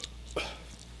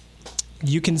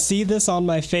 You can see this on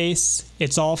my face.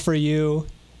 It's all for you.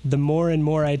 The more and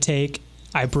more I take,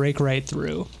 I break right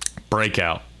through.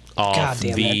 Breakout off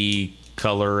the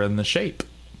Color and the Shape.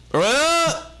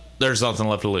 There's nothing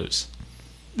left to lose.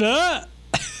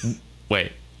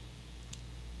 Wait.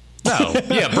 No.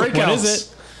 Yeah, Breakout. What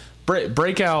is it?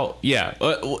 Breakout. Yeah.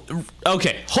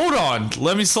 Okay. Hold on.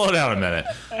 Let me slow down a minute.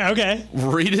 Okay.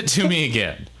 Read it to me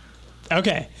again.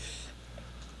 Okay.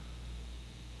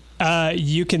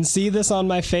 You can see this on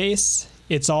my face.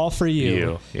 It's all for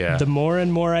you. Yeah. The more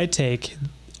and more I take,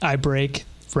 I break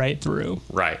right through.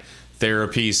 Right.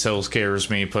 Therapy so scares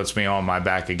me, puts me on my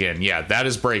back again. Yeah, that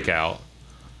is Breakout.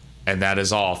 And that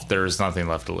is off. There is nothing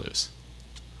left to lose.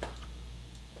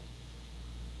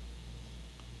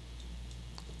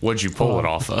 What'd you pull it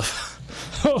off of?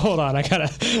 Hold on, I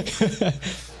gotta.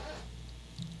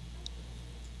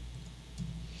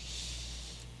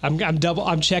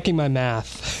 I'm checking my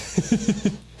math.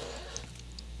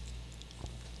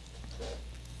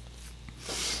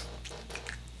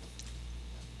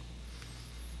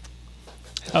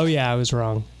 Oh yeah, I was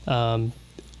wrong. You're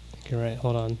right.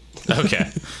 Hold on.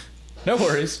 Okay. No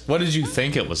worries. What did you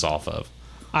think it was off of?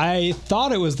 I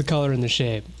thought it was The Color and the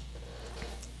Shape.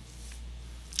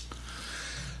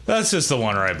 That's just the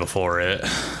one right before it.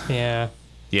 Yeah.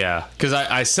 Yeah, because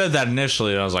I said that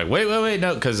initially, and I was like, wait,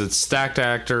 no, because it's Stacked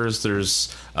Actors.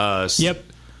 There's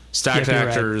Stacked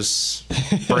Actors,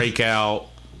 right. Breakout,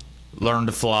 Learn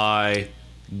to Fly,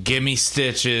 Gimme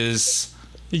Stitches.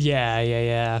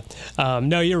 Yeah.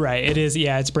 No, you're right. It is.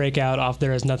 Yeah, it's Breakout off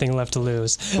There Is Nothing Left to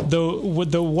Lose.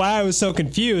 The why I was so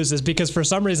confused is because for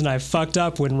some reason I fucked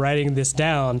up when writing this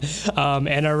down,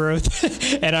 and I wrote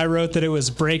that it was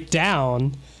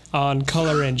Breakdown on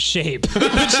Color and Shape,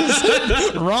 which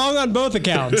is wrong on both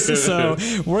accounts. So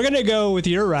we're gonna go with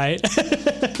you're right.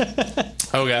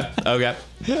 Okay.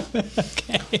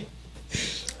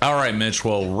 All right, Mitch.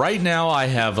 Well, right now I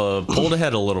have pulled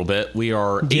ahead a little bit. We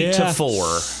are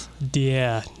 8-4.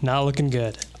 Yeah, not looking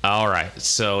good. All right.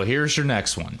 So here's your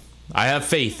next one. I have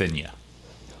faith in you.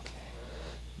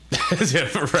 Okay.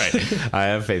 Right. I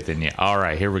have faith in you. All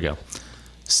right. Here we go.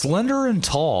 Slender and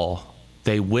tall,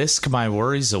 they whisk my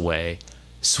worries away.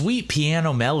 Sweet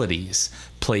piano melodies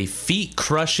play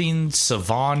feet-crushing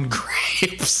Sauvon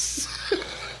grapes.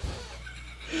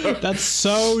 That's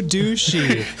so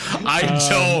douchey. I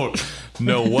don't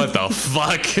know what the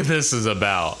fuck this is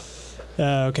about.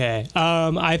 Okay.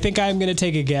 I think I'm going to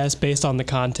take a guess based on the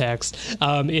context.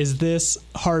 Is this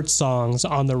Heart Songs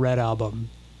on the Red Album?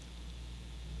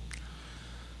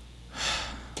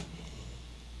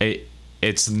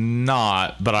 It's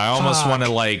not, but I almost want to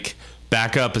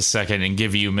back up a second and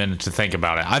give you a minute to think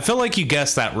about it. I feel like you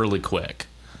guessed that really quick.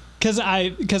 Because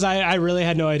I really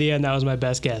had no idea, and that was my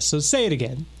best guess. So say it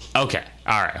again. Okay.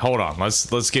 All right. Hold on.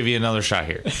 Let's give you another shot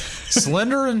here.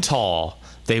 Slender and tall,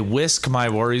 they whisk my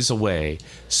worries away.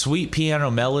 Sweet piano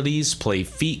melodies play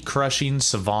feet-crushing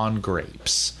Savon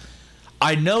grapes.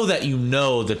 I know that you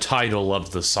know the title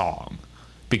of the song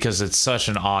because it's such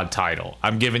an odd title.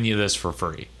 I'm giving you this for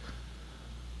free.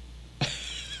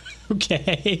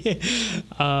 Okay.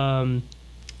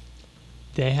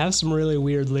 They have some really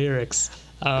weird lyrics.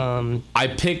 I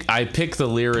pick the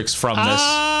lyrics from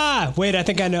this. Wait, I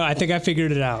think I know. I think I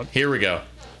figured it out. Here we go.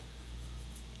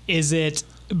 Is it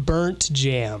Burnt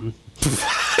Jam?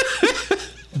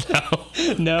 No.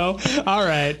 No? All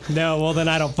right. No, well, then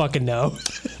I don't fucking know.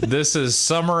 This is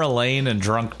Summer Elaine and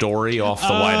Drunk Dory off the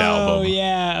White Album. Oh,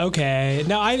 yeah. Okay.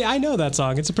 No, I know that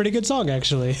song. It's a pretty good song,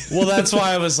 actually. Well, that's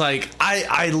why I was like,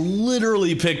 I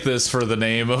literally picked this for the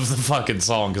name of the fucking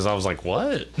song because I was like,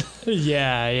 what?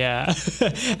 Yeah.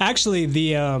 Actually,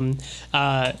 the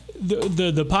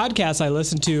podcast I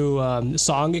listened to,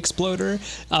 Song Exploder,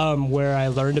 where I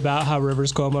learned about how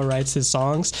Rivers Cuomo writes his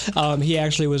songs. He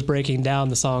actually was breaking down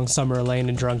the song Summer Elaine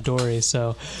and Drunk Dory,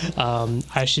 so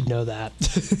I should know that.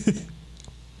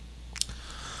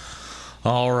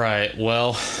 All right.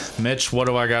 Well, Mitch, what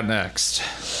do I got next?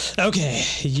 Okay,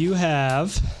 you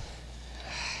have...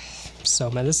 So,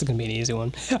 man, this is going to be an easy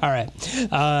one. All right.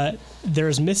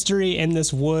 There's mystery in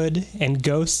this wood and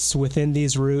ghosts within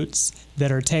these roots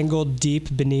that are tangled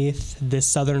deep beneath this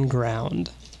southern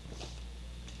ground.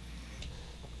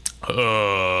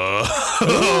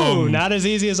 Ooh, not as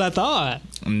easy as I thought.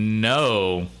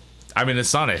 No. I mean,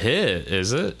 it's not a hit,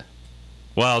 is it?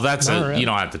 Well, that's Not really. You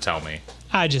don't have to tell me.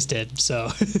 I just did,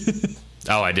 so.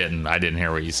 Oh, I didn't. I didn't hear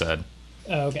what you said.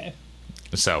 Okay.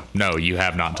 So, no, you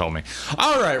have not told me.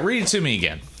 All right, read it to me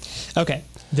again. Okay.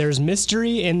 There's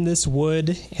mystery in this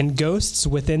wood and ghosts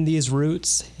within these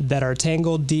roots that are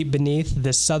tangled deep beneath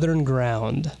this southern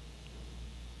ground.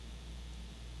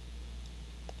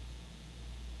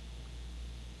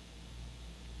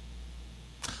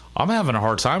 I'm having a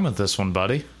hard time with this one,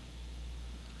 buddy.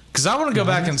 Because I want to go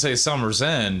back and say Summer's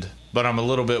End, but I'm a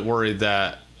little bit worried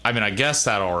that, I mean, I guessed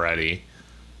that already,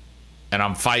 and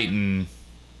I'm fighting,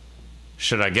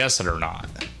 should I guess it or not?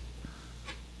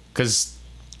 Because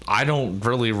I don't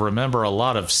really remember a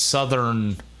lot of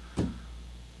Southern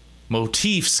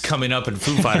motifs coming up in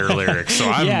Foo Fighter lyrics. So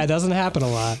Yeah, it doesn't happen a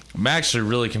lot. I'm actually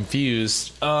really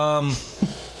confused.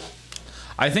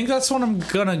 I think that's what I'm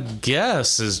gonna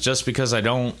guess is just because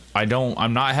I'm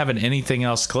not having anything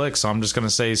else click, so I'm just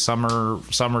gonna say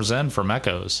Summer's End from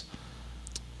Echoes.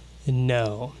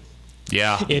 No.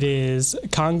 Yeah. It is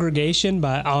Congregation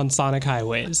by On Sonic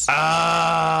Highways.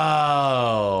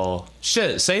 Oh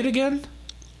shit! Say it again.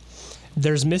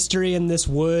 There's mystery in this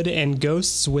wood and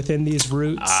ghosts within these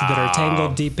roots that are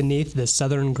tangled deep beneath the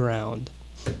southern ground.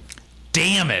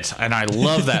 Damn it! And I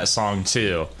love that song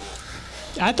too.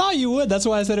 I thought you would. That's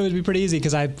why I said it would be pretty easy,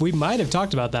 because we might have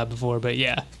talked about that before, but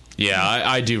yeah. Yeah,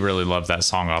 I do really love that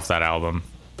song off that album.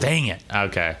 Dang it.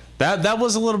 Okay. That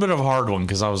was a little bit of a hard one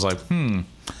because I was like,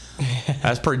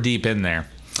 that's pretty deep in there.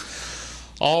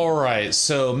 All right.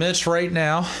 So, Mitch, right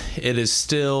now, it is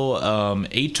still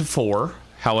 8-4.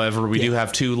 However, we do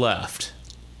have 2 left.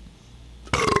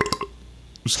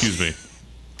 Excuse me.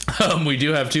 We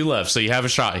do have 2 left, so you have a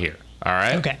shot here. All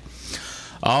right? Okay.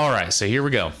 All right. So, here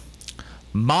we go.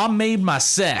 Mom made my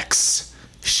sex.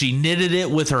 She knitted it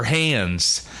with her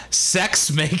hands. Sex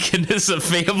making is a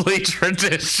family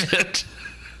tradition.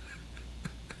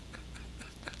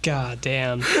 God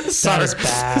damn. Sorry, That is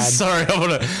bad. Sorry,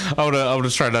 I'm gonna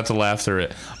try not to laugh through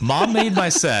it. Mom made my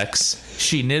sex.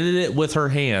 She knitted it with her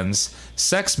hands.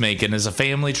 Sex making is a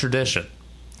family tradition.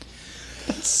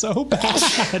 That's so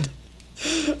bad.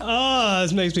 Oh,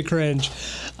 this makes me cringe.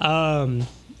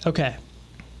 Okay.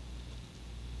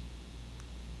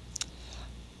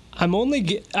 I'm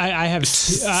only. I have.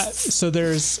 So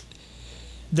there's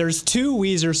 2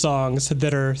 Weezer songs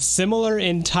that are similar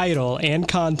in title and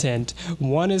content.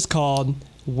 One is called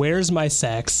 "Where's My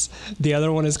Sex." The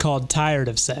other one is called "Tired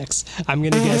of Sex." I'm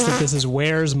gonna guess that this is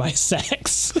 "Where's My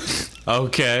Sex."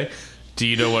 Okay. Do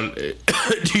you know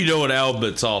what album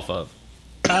it's off of?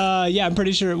 Yeah, I'm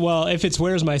pretty sure. Well, if it's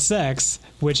 "Where's My Sex,"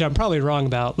 which I'm probably wrong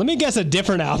about, let me guess a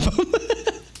different album.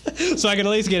 So I can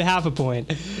at least get half a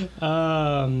point.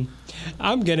 I'm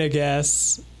gonna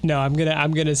guess. No, I'm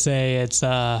gonna say it's.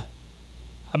 I'm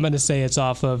gonna say it's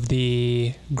off of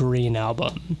the Green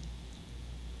album.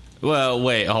 Well,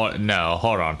 wait. Hold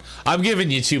on. I'm giving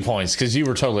you 2 points because you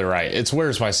were totally right. It's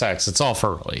 "Where's My Sex." It's off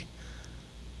Early.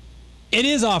 It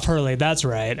is off Hurley. That's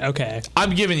right. Okay.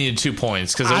 I'm giving you 2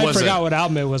 points because I forgot what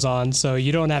album it was on, so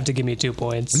you don't have to give me 2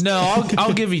 points. No,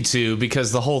 I'll give you 2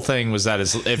 because the whole thing was that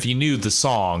if you knew the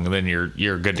song, then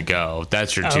you're good to go.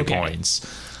 That's your 2 points.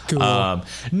 Cool.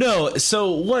 No,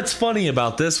 so what's funny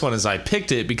about this one is I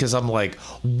picked it because I'm like,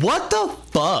 what the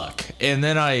fuck? And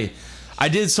then I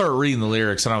did start reading the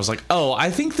lyrics and I was like, oh,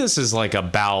 I think this is like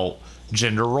about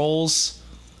gender roles.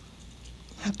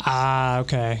 Ah,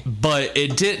 okay. But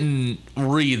it didn't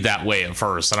read that way at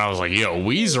first. And I was like, yo,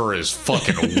 Weezer is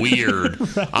fucking weird.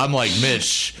 Right. I'm like,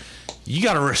 Mitch, you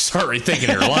got to start rethinking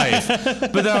your life.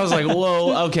 But then I was like,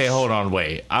 whoa, okay, hold on,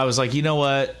 wait. I was like, you know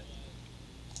what?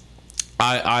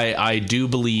 I do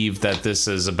believe that this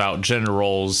is about gender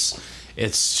roles.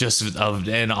 It's just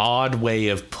an odd way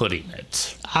of putting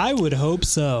it. I would hope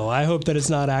so. I hope that it's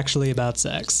not actually about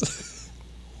sex.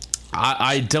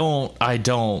 I don't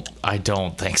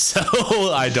think so.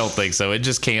 I don't think so. It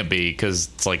just can't be because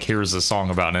it's like, here's a song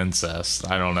about incest.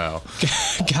 I don't know.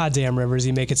 Goddamn, Rivers,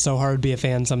 you make it so hard to be a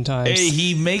fan sometimes.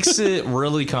 He makes it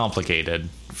really complicated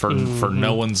for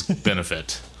no one's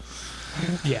benefit.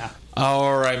 Yeah.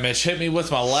 All right, Mitch, hit me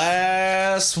with my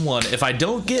last one. If I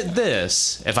don't get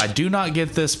this, if I do not get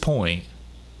this point,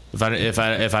 if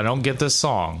I don't get this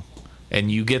song,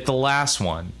 and you get the last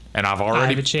one. And I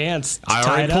have a chance. I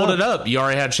already pulled it up. You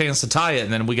already had a chance to tie it,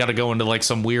 and then we got to go into like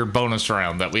some weird bonus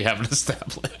round that we haven't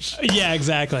established. Yeah,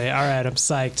 exactly. All right, I'm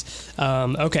psyched.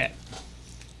 Okay.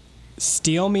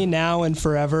 Steal me now and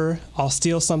forever. I'll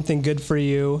steal something good for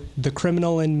you. The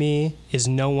criminal in me is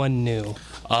no one new.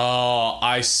 Oh,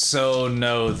 I so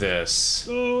know this.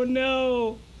 Oh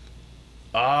no.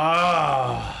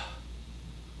 Ah.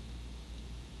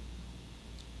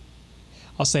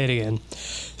 I'll say it again.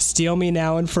 Steal me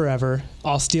now and forever.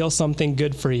 I'll steal something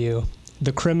good for you.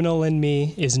 The criminal in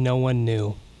me is no one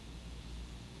new.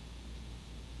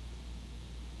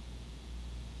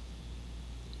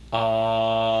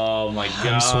 Oh my God.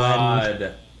 I'm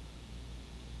sweating.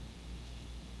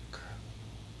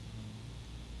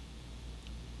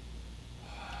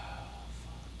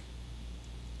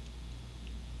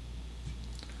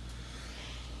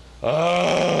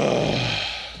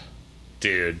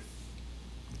 Dude.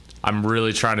 I'm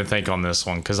really trying to think on this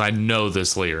one because I know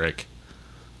this lyric.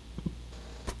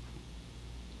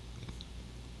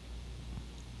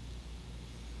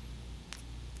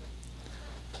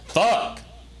 Fuck!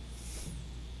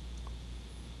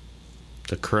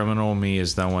 The criminal me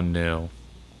is no one new.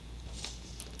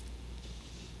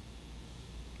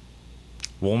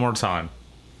 One more time.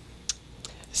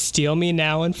 Steal me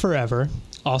now and forever.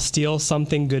 I'll steal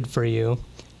something good for you.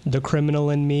 The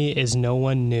criminal in me is no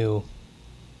one new.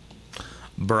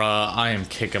 Bruh, I am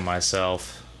kicking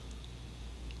myself.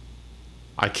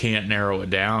 I can't narrow it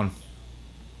down.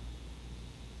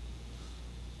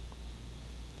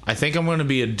 I think I'm going to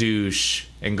be a douche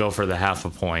and go for the half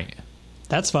a point.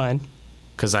 That's fine.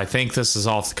 Because I think this is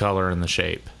off the color and the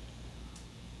shape.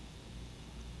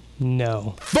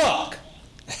 No. Fuck!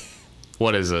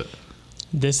 What is it?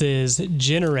 This is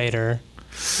Generator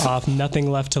off Nothing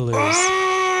Left to Lose.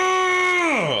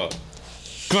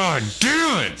 God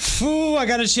damn it! Ooh, I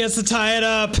got a chance to tie it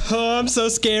up. Oh, I'm so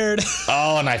scared.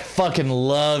 Oh, and I fucking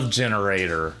love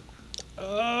Generator.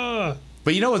 But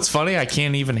you know what's funny? I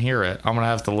can't even hear it. I'm going to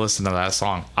have to listen to that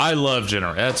song. I love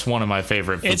Generator. That's one of my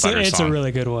favorite Foo Fighters songs. It's a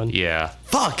really good one. Yeah.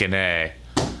 Fucking A.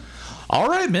 All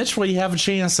right, Mitch, well, you have a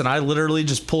chance, and I literally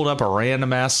just pulled up a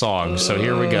random-ass song, so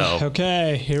here we go.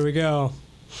 Okay, here we go.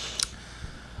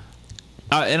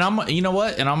 And you know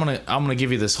what? And I'm gonna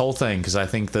give you this whole thing because I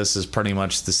think this is pretty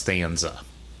much the stanza.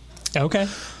 Okay.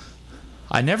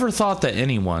 I never thought that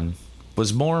anyone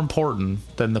was more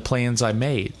important than the plans I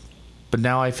made, but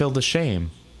now I feel the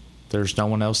shame. There's no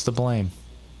one else to blame.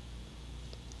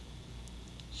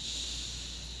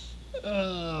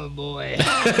 Oh boy,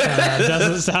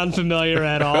 doesn't sound familiar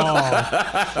at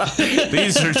all.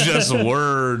 These are just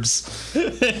words.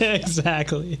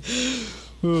 Exactly.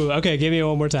 Ooh, okay, give me it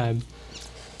one more time.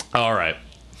 All right.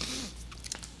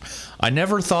 I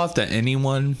never thought that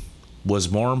anyone was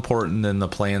more important than the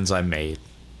plans I made,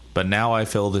 but now I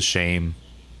feel the shame.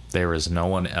 There is no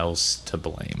one else to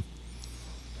blame.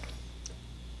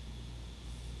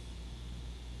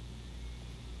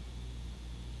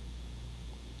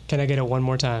 Can I get it one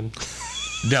more time?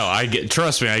 No,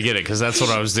 trust me, I get it, because that's what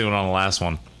I was doing on the last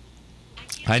one.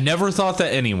 I never thought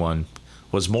that anyone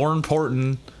was more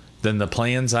important than the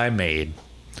plans I made,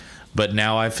 but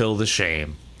now I feel the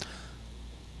shame.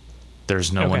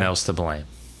 There's no one else to blame.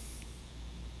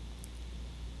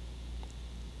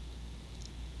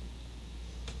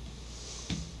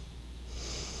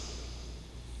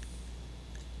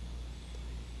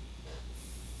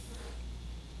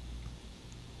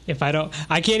 If I don't,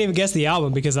 I can't even guess the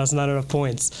album because that's not enough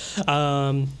points.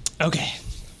 Okay.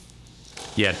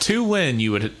 Yeah, to win,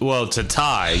 to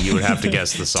tie, you would have to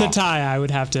guess the song. To tie, I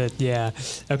would have to, yeah.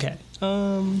 Okay.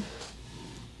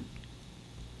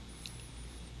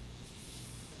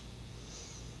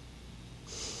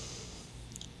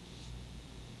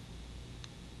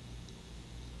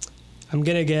 I'm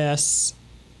going to guess.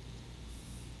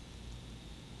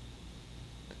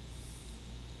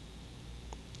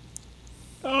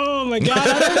 Oh my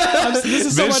God. This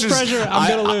is so much pressure. I'm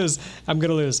going to lose. I'm going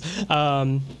to lose.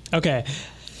 Okay.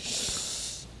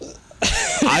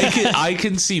 I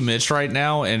can see Mitch right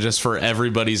now, and just for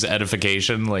everybody's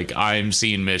edification, like I'm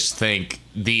seeing Mitch think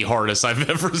the hardest I've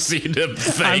ever seen him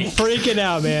think. I'm freaking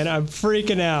out, man. I'm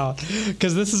freaking out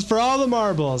because this is for all the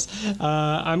marbles.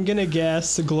 I'm gonna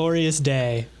guess "Glorious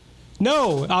Day."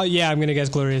 No, I'm gonna guess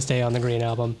 "Glorious Day" on the Green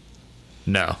Album.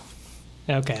 No.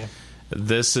 Okay.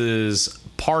 This is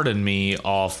 "Pardon Me"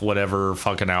 off whatever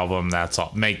fucking album that's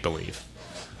off. Make Believe.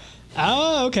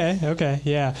 Oh, okay,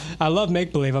 yeah. I love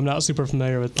Make Believe. I'm not super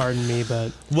familiar with Pardon Me,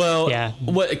 but yeah.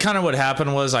 What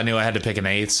happened was I knew I had to pick an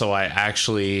eighth, so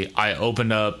I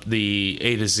opened up the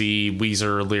A to Z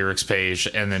Weezer lyrics page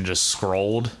and then just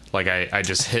scrolled. Like I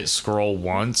just hit scroll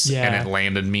once, and it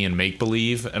landed me in Make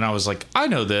Believe, and I was like, I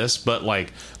know this, but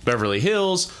like Beverly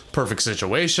Hills, Perfect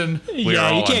Situation. We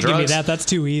are all you can't on drugs. give me that. That's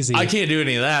too easy. I can't do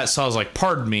any of that, so I was like,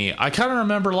 Pardon Me. I kind of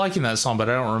remember liking that song, but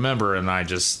I don't remember, and I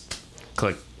just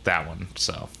clicked that one.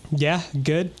 So yeah,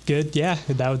 good. Yeah,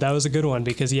 that was a good one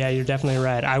because you're definitely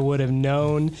right. I would have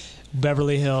known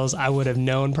Beverly Hills. I would have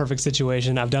known Perfect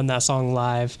Situation. I've done that song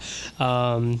live.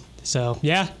 So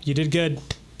yeah, you did good.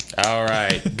 All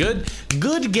right,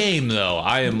 good game though.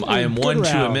 I am one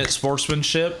to admit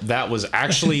sportsmanship. That was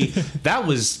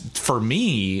for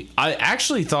me. I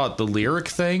actually thought the lyric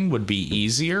thing would be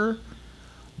easier,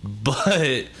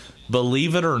 but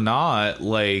believe it or not,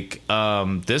 like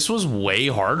this was way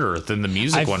harder than the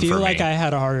music one for me. I feel like I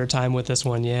had a harder time with this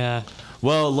one. Yeah.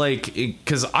 Well, like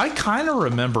because I kind of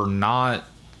remember not.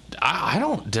 I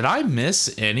don't. Did I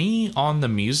miss any on the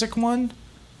music one?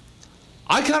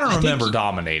 I kind of remember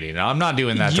dominating. I'm not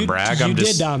doing that to brag. You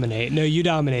did dominate. No, you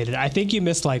dominated. I think you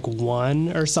missed like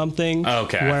one or something.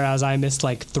 Okay. Whereas I missed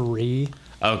like three.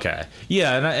 Okay.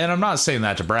 Yeah, and I'm not saying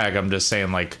that to brag. I'm just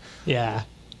saying like. Yeah.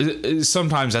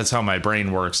 Sometimes that's how my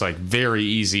brain works. Like very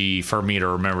easy for me to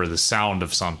remember the sound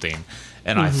of something.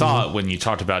 And I thought when you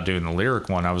talked about doing the lyric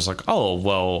one, I was like, oh,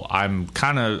 well, I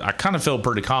kind of feel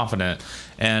pretty confident.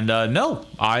 And no,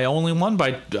 I only won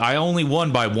by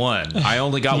one. I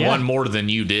only got one more than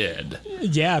you did.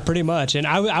 Yeah, pretty much. And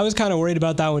I was kind of worried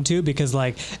about that one too, because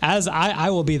like, as I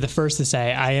will be the first to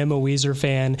say, I am a Weezer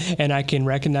fan and I can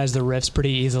recognize the riffs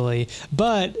pretty easily,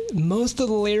 but most of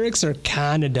the lyrics are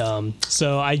kind of dumb.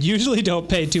 So I usually don't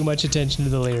pay too much attention to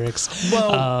the lyrics.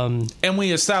 Well, and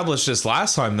we established this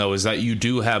last time though, is that you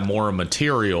do have more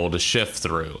material to shift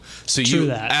through. So you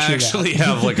actually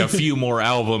have like a few more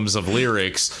albums of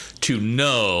lyrics to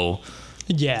know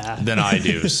than I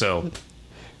do. So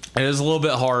it is a little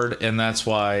bit hard, and that's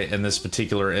why in this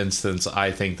particular instance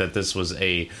I think that this was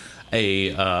a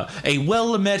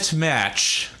well-met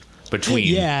match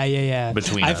between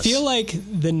between I us. feel like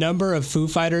the number of Foo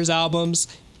Fighters albums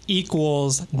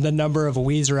equals the number of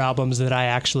Weezer albums that I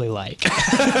actually like.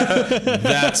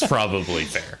 That's probably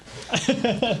fair.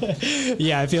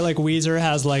 Yeah, I feel like Weezer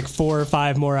has like 4 or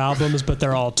 5 more albums, but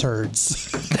they're all turds.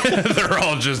 They're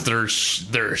all just they're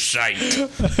shite.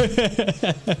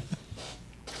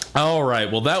 All right,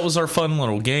 well, that was our fun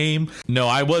little game. No,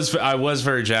 I was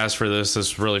very jazzed for this.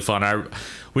 This was really fun.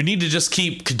 We need to just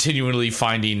keep continually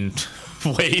finding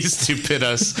ways to pit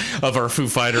us of our Foo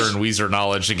Fighter and Weezer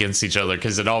knowledge against each other,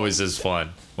 because it always is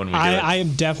fun when we do it. I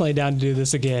am definitely down to do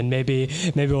this again. Maybe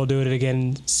we'll do it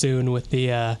again soon with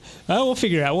the. We'll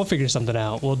figure something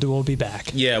out. We'll be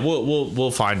back. Yeah,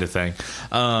 we'll find a thing.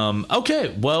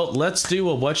 Okay, well, let's do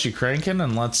a What You Crankin',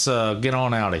 and let's get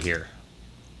on out of here.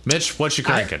 Mitch, what you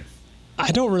cranking? I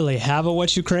don't really have a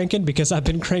What You Cranking because I've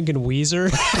been cranking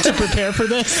Weezer to prepare for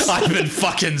this. I've been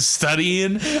fucking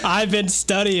studying. I've been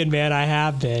studying, man. I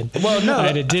have been. Well, no.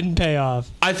 And it didn't pay off.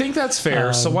 I think that's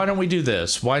fair. So why don't we do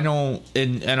this? Why don't,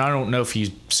 and I don't know if you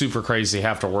super crazy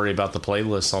have to worry about the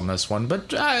playlist on this one, but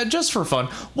just for fun,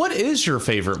 what is your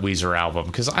favorite Weezer album?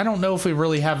 Because I don't know if we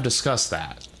really have discussed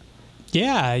that.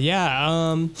 Yeah.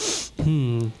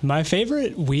 My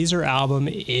favorite Weezer album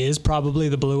is probably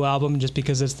the Blue Album, just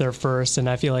because it's their first, and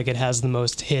I feel like it has the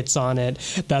most hits on it.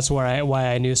 That's why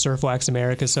I knew Surf Wax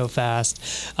America so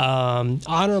fast.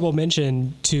 Honorable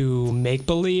mention to Make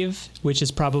Believe, which is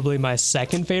probably my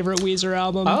second favorite Weezer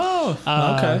album. Oh,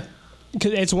 okay.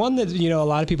 'Cause it's one that a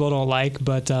lot of people don't like,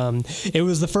 but it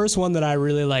was the first one that I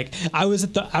really like. I was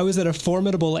at a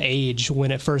formidable age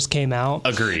when it first came out.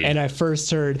 Agreed. And I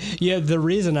first heard the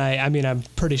reason I mean I'm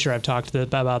pretty sure I've talked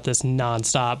about this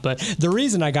nonstop, but the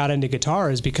reason I got into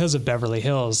guitar is because of Beverly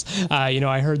Hills.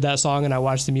 I heard that song and I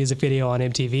watched the music video on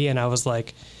MTV and I was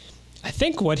like, I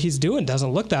think what he's doing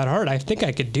doesn't look that hard. I think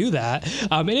I could do that.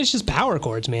 And it's just power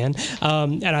chords, man.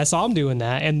 And I saw him doing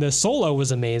that, and the solo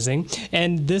was amazing.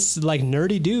 And this like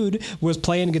nerdy dude was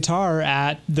playing guitar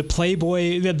at the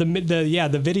Playboy.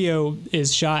 The video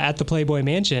is shot at the Playboy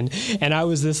Mansion, and I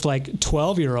was this like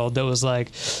 12-year-old that was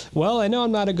like, well, I know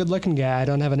I'm not a good-looking guy. I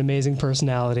don't have an amazing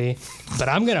personality, but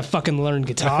I'm gonna fucking learn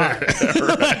guitar.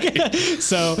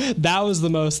 So that was the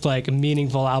most like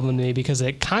meaningful album to me because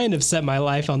it kind of set my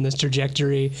life on this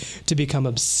trajectory to become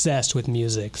obsessed with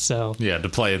music. So yeah, to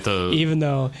play at the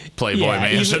Playboy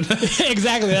Mansion.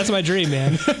 Exactly, that's my dream,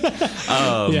 man.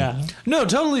 Yeah. No,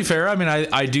 totally fair. I mean,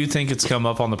 I do think it's come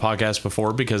up on the podcast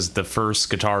before because the first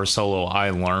guitar solo I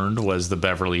learned was the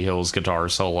Beverly Hills guitar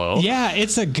solo. Yeah,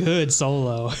 it's a good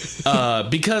solo.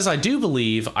 Because I do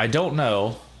believe, I don't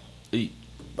know, I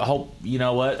hope, you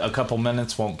know what, a couple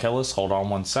minutes won't kill us. Hold on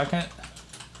one second.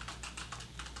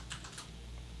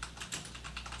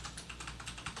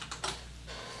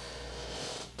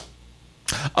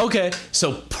 Okay,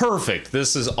 so perfect.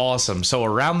 This is awesome. So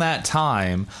around that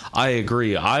time, I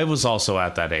agree. I was also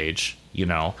at that age,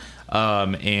 and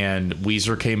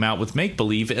Weezer came out with Make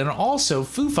Believe, and also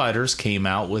Foo Fighters came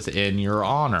out with In Your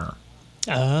Honor.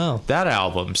 Oh. That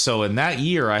album. So in that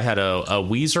year, I had a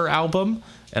Weezer album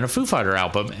and a Foo Fighter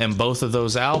album, and both of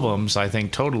those albums, I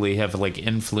think, totally have like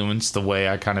influenced the way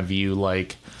I kind of view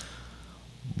like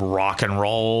rock and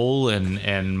roll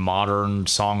and modern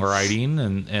songwriting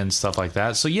and stuff like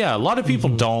that. So yeah, a lot of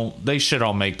people they shit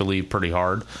on Make Believe pretty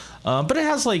hard, but it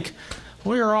has like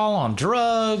we're all on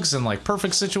drugs and like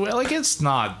Perfect Situation. Like it's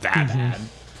not that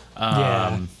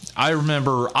bad. I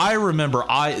remember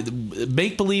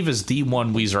Make Believe is the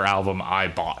one Weezer album I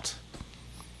bought.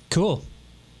 Cool.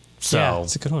 So yeah,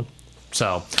 it's a good one.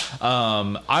 So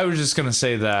I was just gonna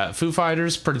say that Foo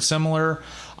Fighters pretty similar.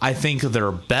 I think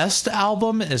their best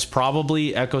album is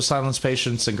probably Echo, Silence,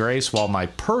 Patience, and Grace, while my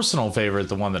personal favorite,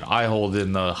 the one that I hold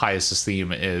in the highest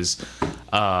esteem, is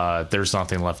There's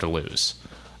Nothing Left to Lose.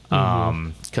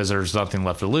 Because There's Nothing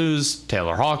Left to Lose,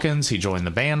 Taylor Hawkins, he joined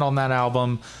the band on that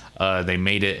album. They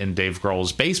made it in Dave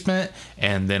Grohl's basement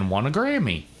and then won a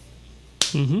Grammy.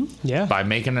 Yeah. By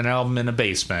making an album in a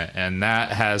basement. And that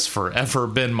has forever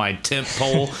been my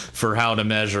template for how to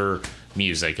measure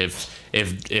music. If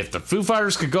the Foo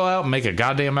Fighters could go out and make a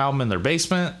goddamn album in their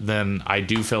basement, then I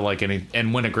do feel like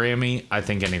and win a Grammy, I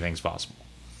think anything's possible.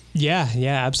 Yeah,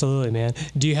 absolutely, man.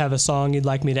 Do you have a song you'd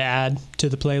like me to add to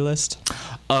the playlist?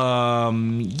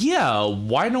 Yeah,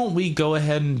 why don't we go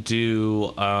ahead and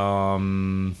do all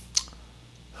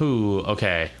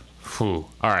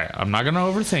right, I'm not gonna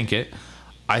overthink it.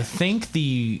 I think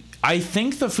the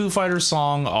Foo Fighters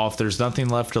song off There's Nothing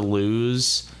Left to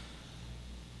Lose,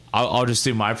 I'll just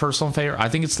do my personal favorite. I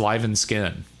think it's Live in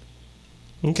Skin.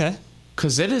 Okay.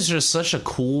 Because it is just such a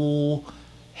cool,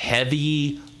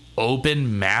 heavy,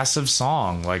 open, massive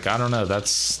song. Like, I don't know.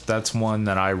 That's one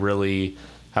that I really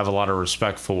have a lot of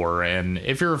respect for. And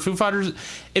if you're a Foo Fighters,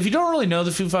 if you don't really know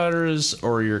the Foo Fighters,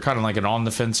 or you're kind of like an on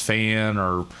the fence fan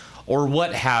or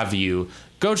what have you,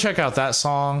 go check out that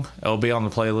song. It'll be on the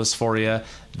playlist for you.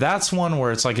 That's one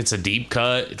where it's like it's a deep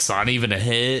cut. It's not even a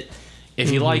hit. If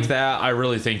you like that, I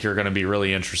really think you're going to be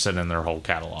really interested in their whole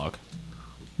catalog.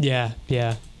 Yeah.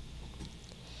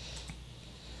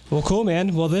 Well, cool,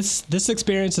 man. Well, this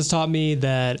experience has taught me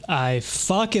that I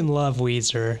fucking love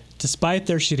Weezer, despite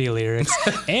their shitty lyrics.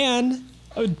 And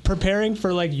preparing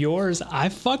for like yours, I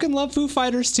fucking love Foo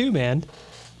Fighters too, man.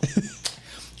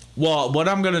 Well, what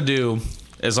I'm going to do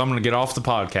is I'm going to get off the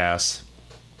podcast.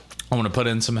 I'm going to put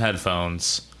in some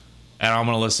headphones, and I'm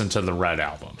going to listen to the Red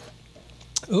album.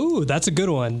 Ooh, that's a good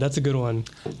one.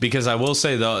 Because I will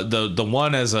say the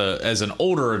one as an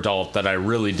older adult that I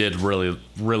really did really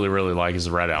like is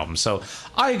the Red album. So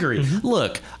I agree.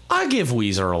 Look, I give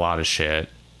Weezer a lot of shit,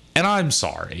 and I'm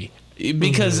sorry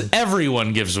because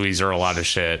everyone gives Weezer a lot of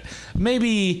shit.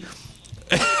 Maybe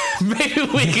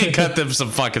we can cut them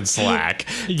some fucking slack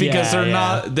because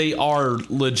they are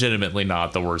legitimately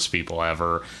not the worst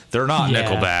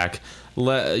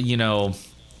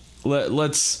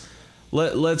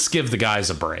let's give the guys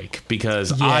a break,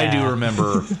 because I do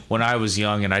remember when I was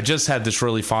young and I just had this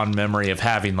really fond memory of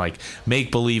having like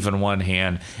Make Believe in one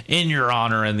hand, In Your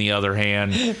Honor in the other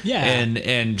hand. Yeah.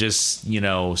 And just, you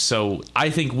know, so I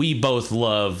think we both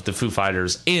love the Foo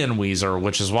Fighters and Weezer,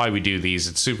 which is why we do these.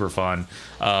 It's super fun.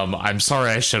 I'm sorry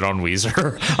I shit on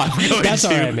Weezer. I'm going That's to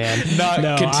all right, man.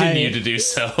 not continue to do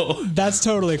so. That's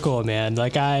totally cool, man.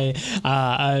 Like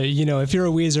you know, if you're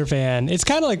a Weezer fan, it's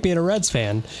kind of like being a Reds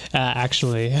fan,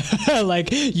 actually. Like,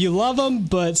 you love them,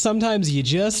 but sometimes you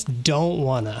just don't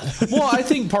wanna. Well, I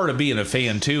think part of being a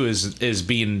fan too is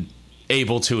being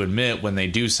able to admit when they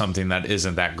do something that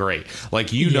isn't that great.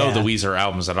 Like, you know, the Weezer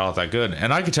albums that aren't that good.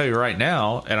 And I can tell you right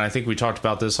now, and I think we talked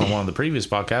about this on one of the previous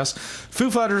podcasts,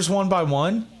 Foo Fighters One by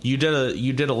One, you did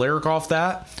a lyric off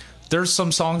that. There's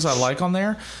some songs I like on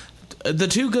there. The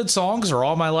two good songs are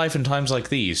All My Life and Times Like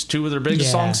These. Two of their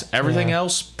biggest songs. Everything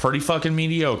else, pretty fucking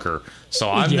mediocre.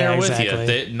 So I'm there with you.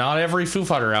 That not every Foo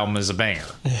Fighter album is a banger.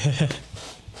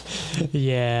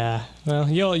 Yeah. Well,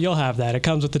 you'll have that. It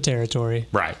comes with the territory.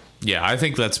 Right. Yeah, I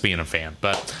think that's being a fan.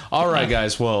 But all right,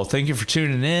 guys. Well, thank you for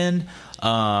tuning in.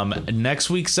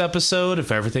 Next week's episode,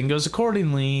 if everything goes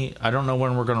accordingly, I don't know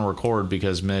when we're going to record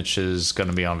because Mitch is going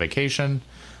to be on vacation.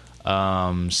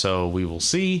 So we will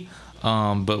see.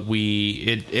 But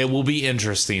it will be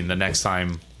interesting the next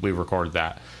time we record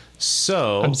that.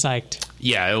 So I'm psyched.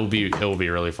 Yeah, it will be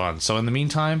really fun. So in the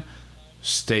meantime,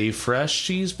 stay fresh,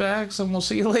 cheese bags, and we'll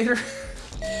see you later.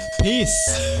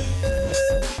 Peace.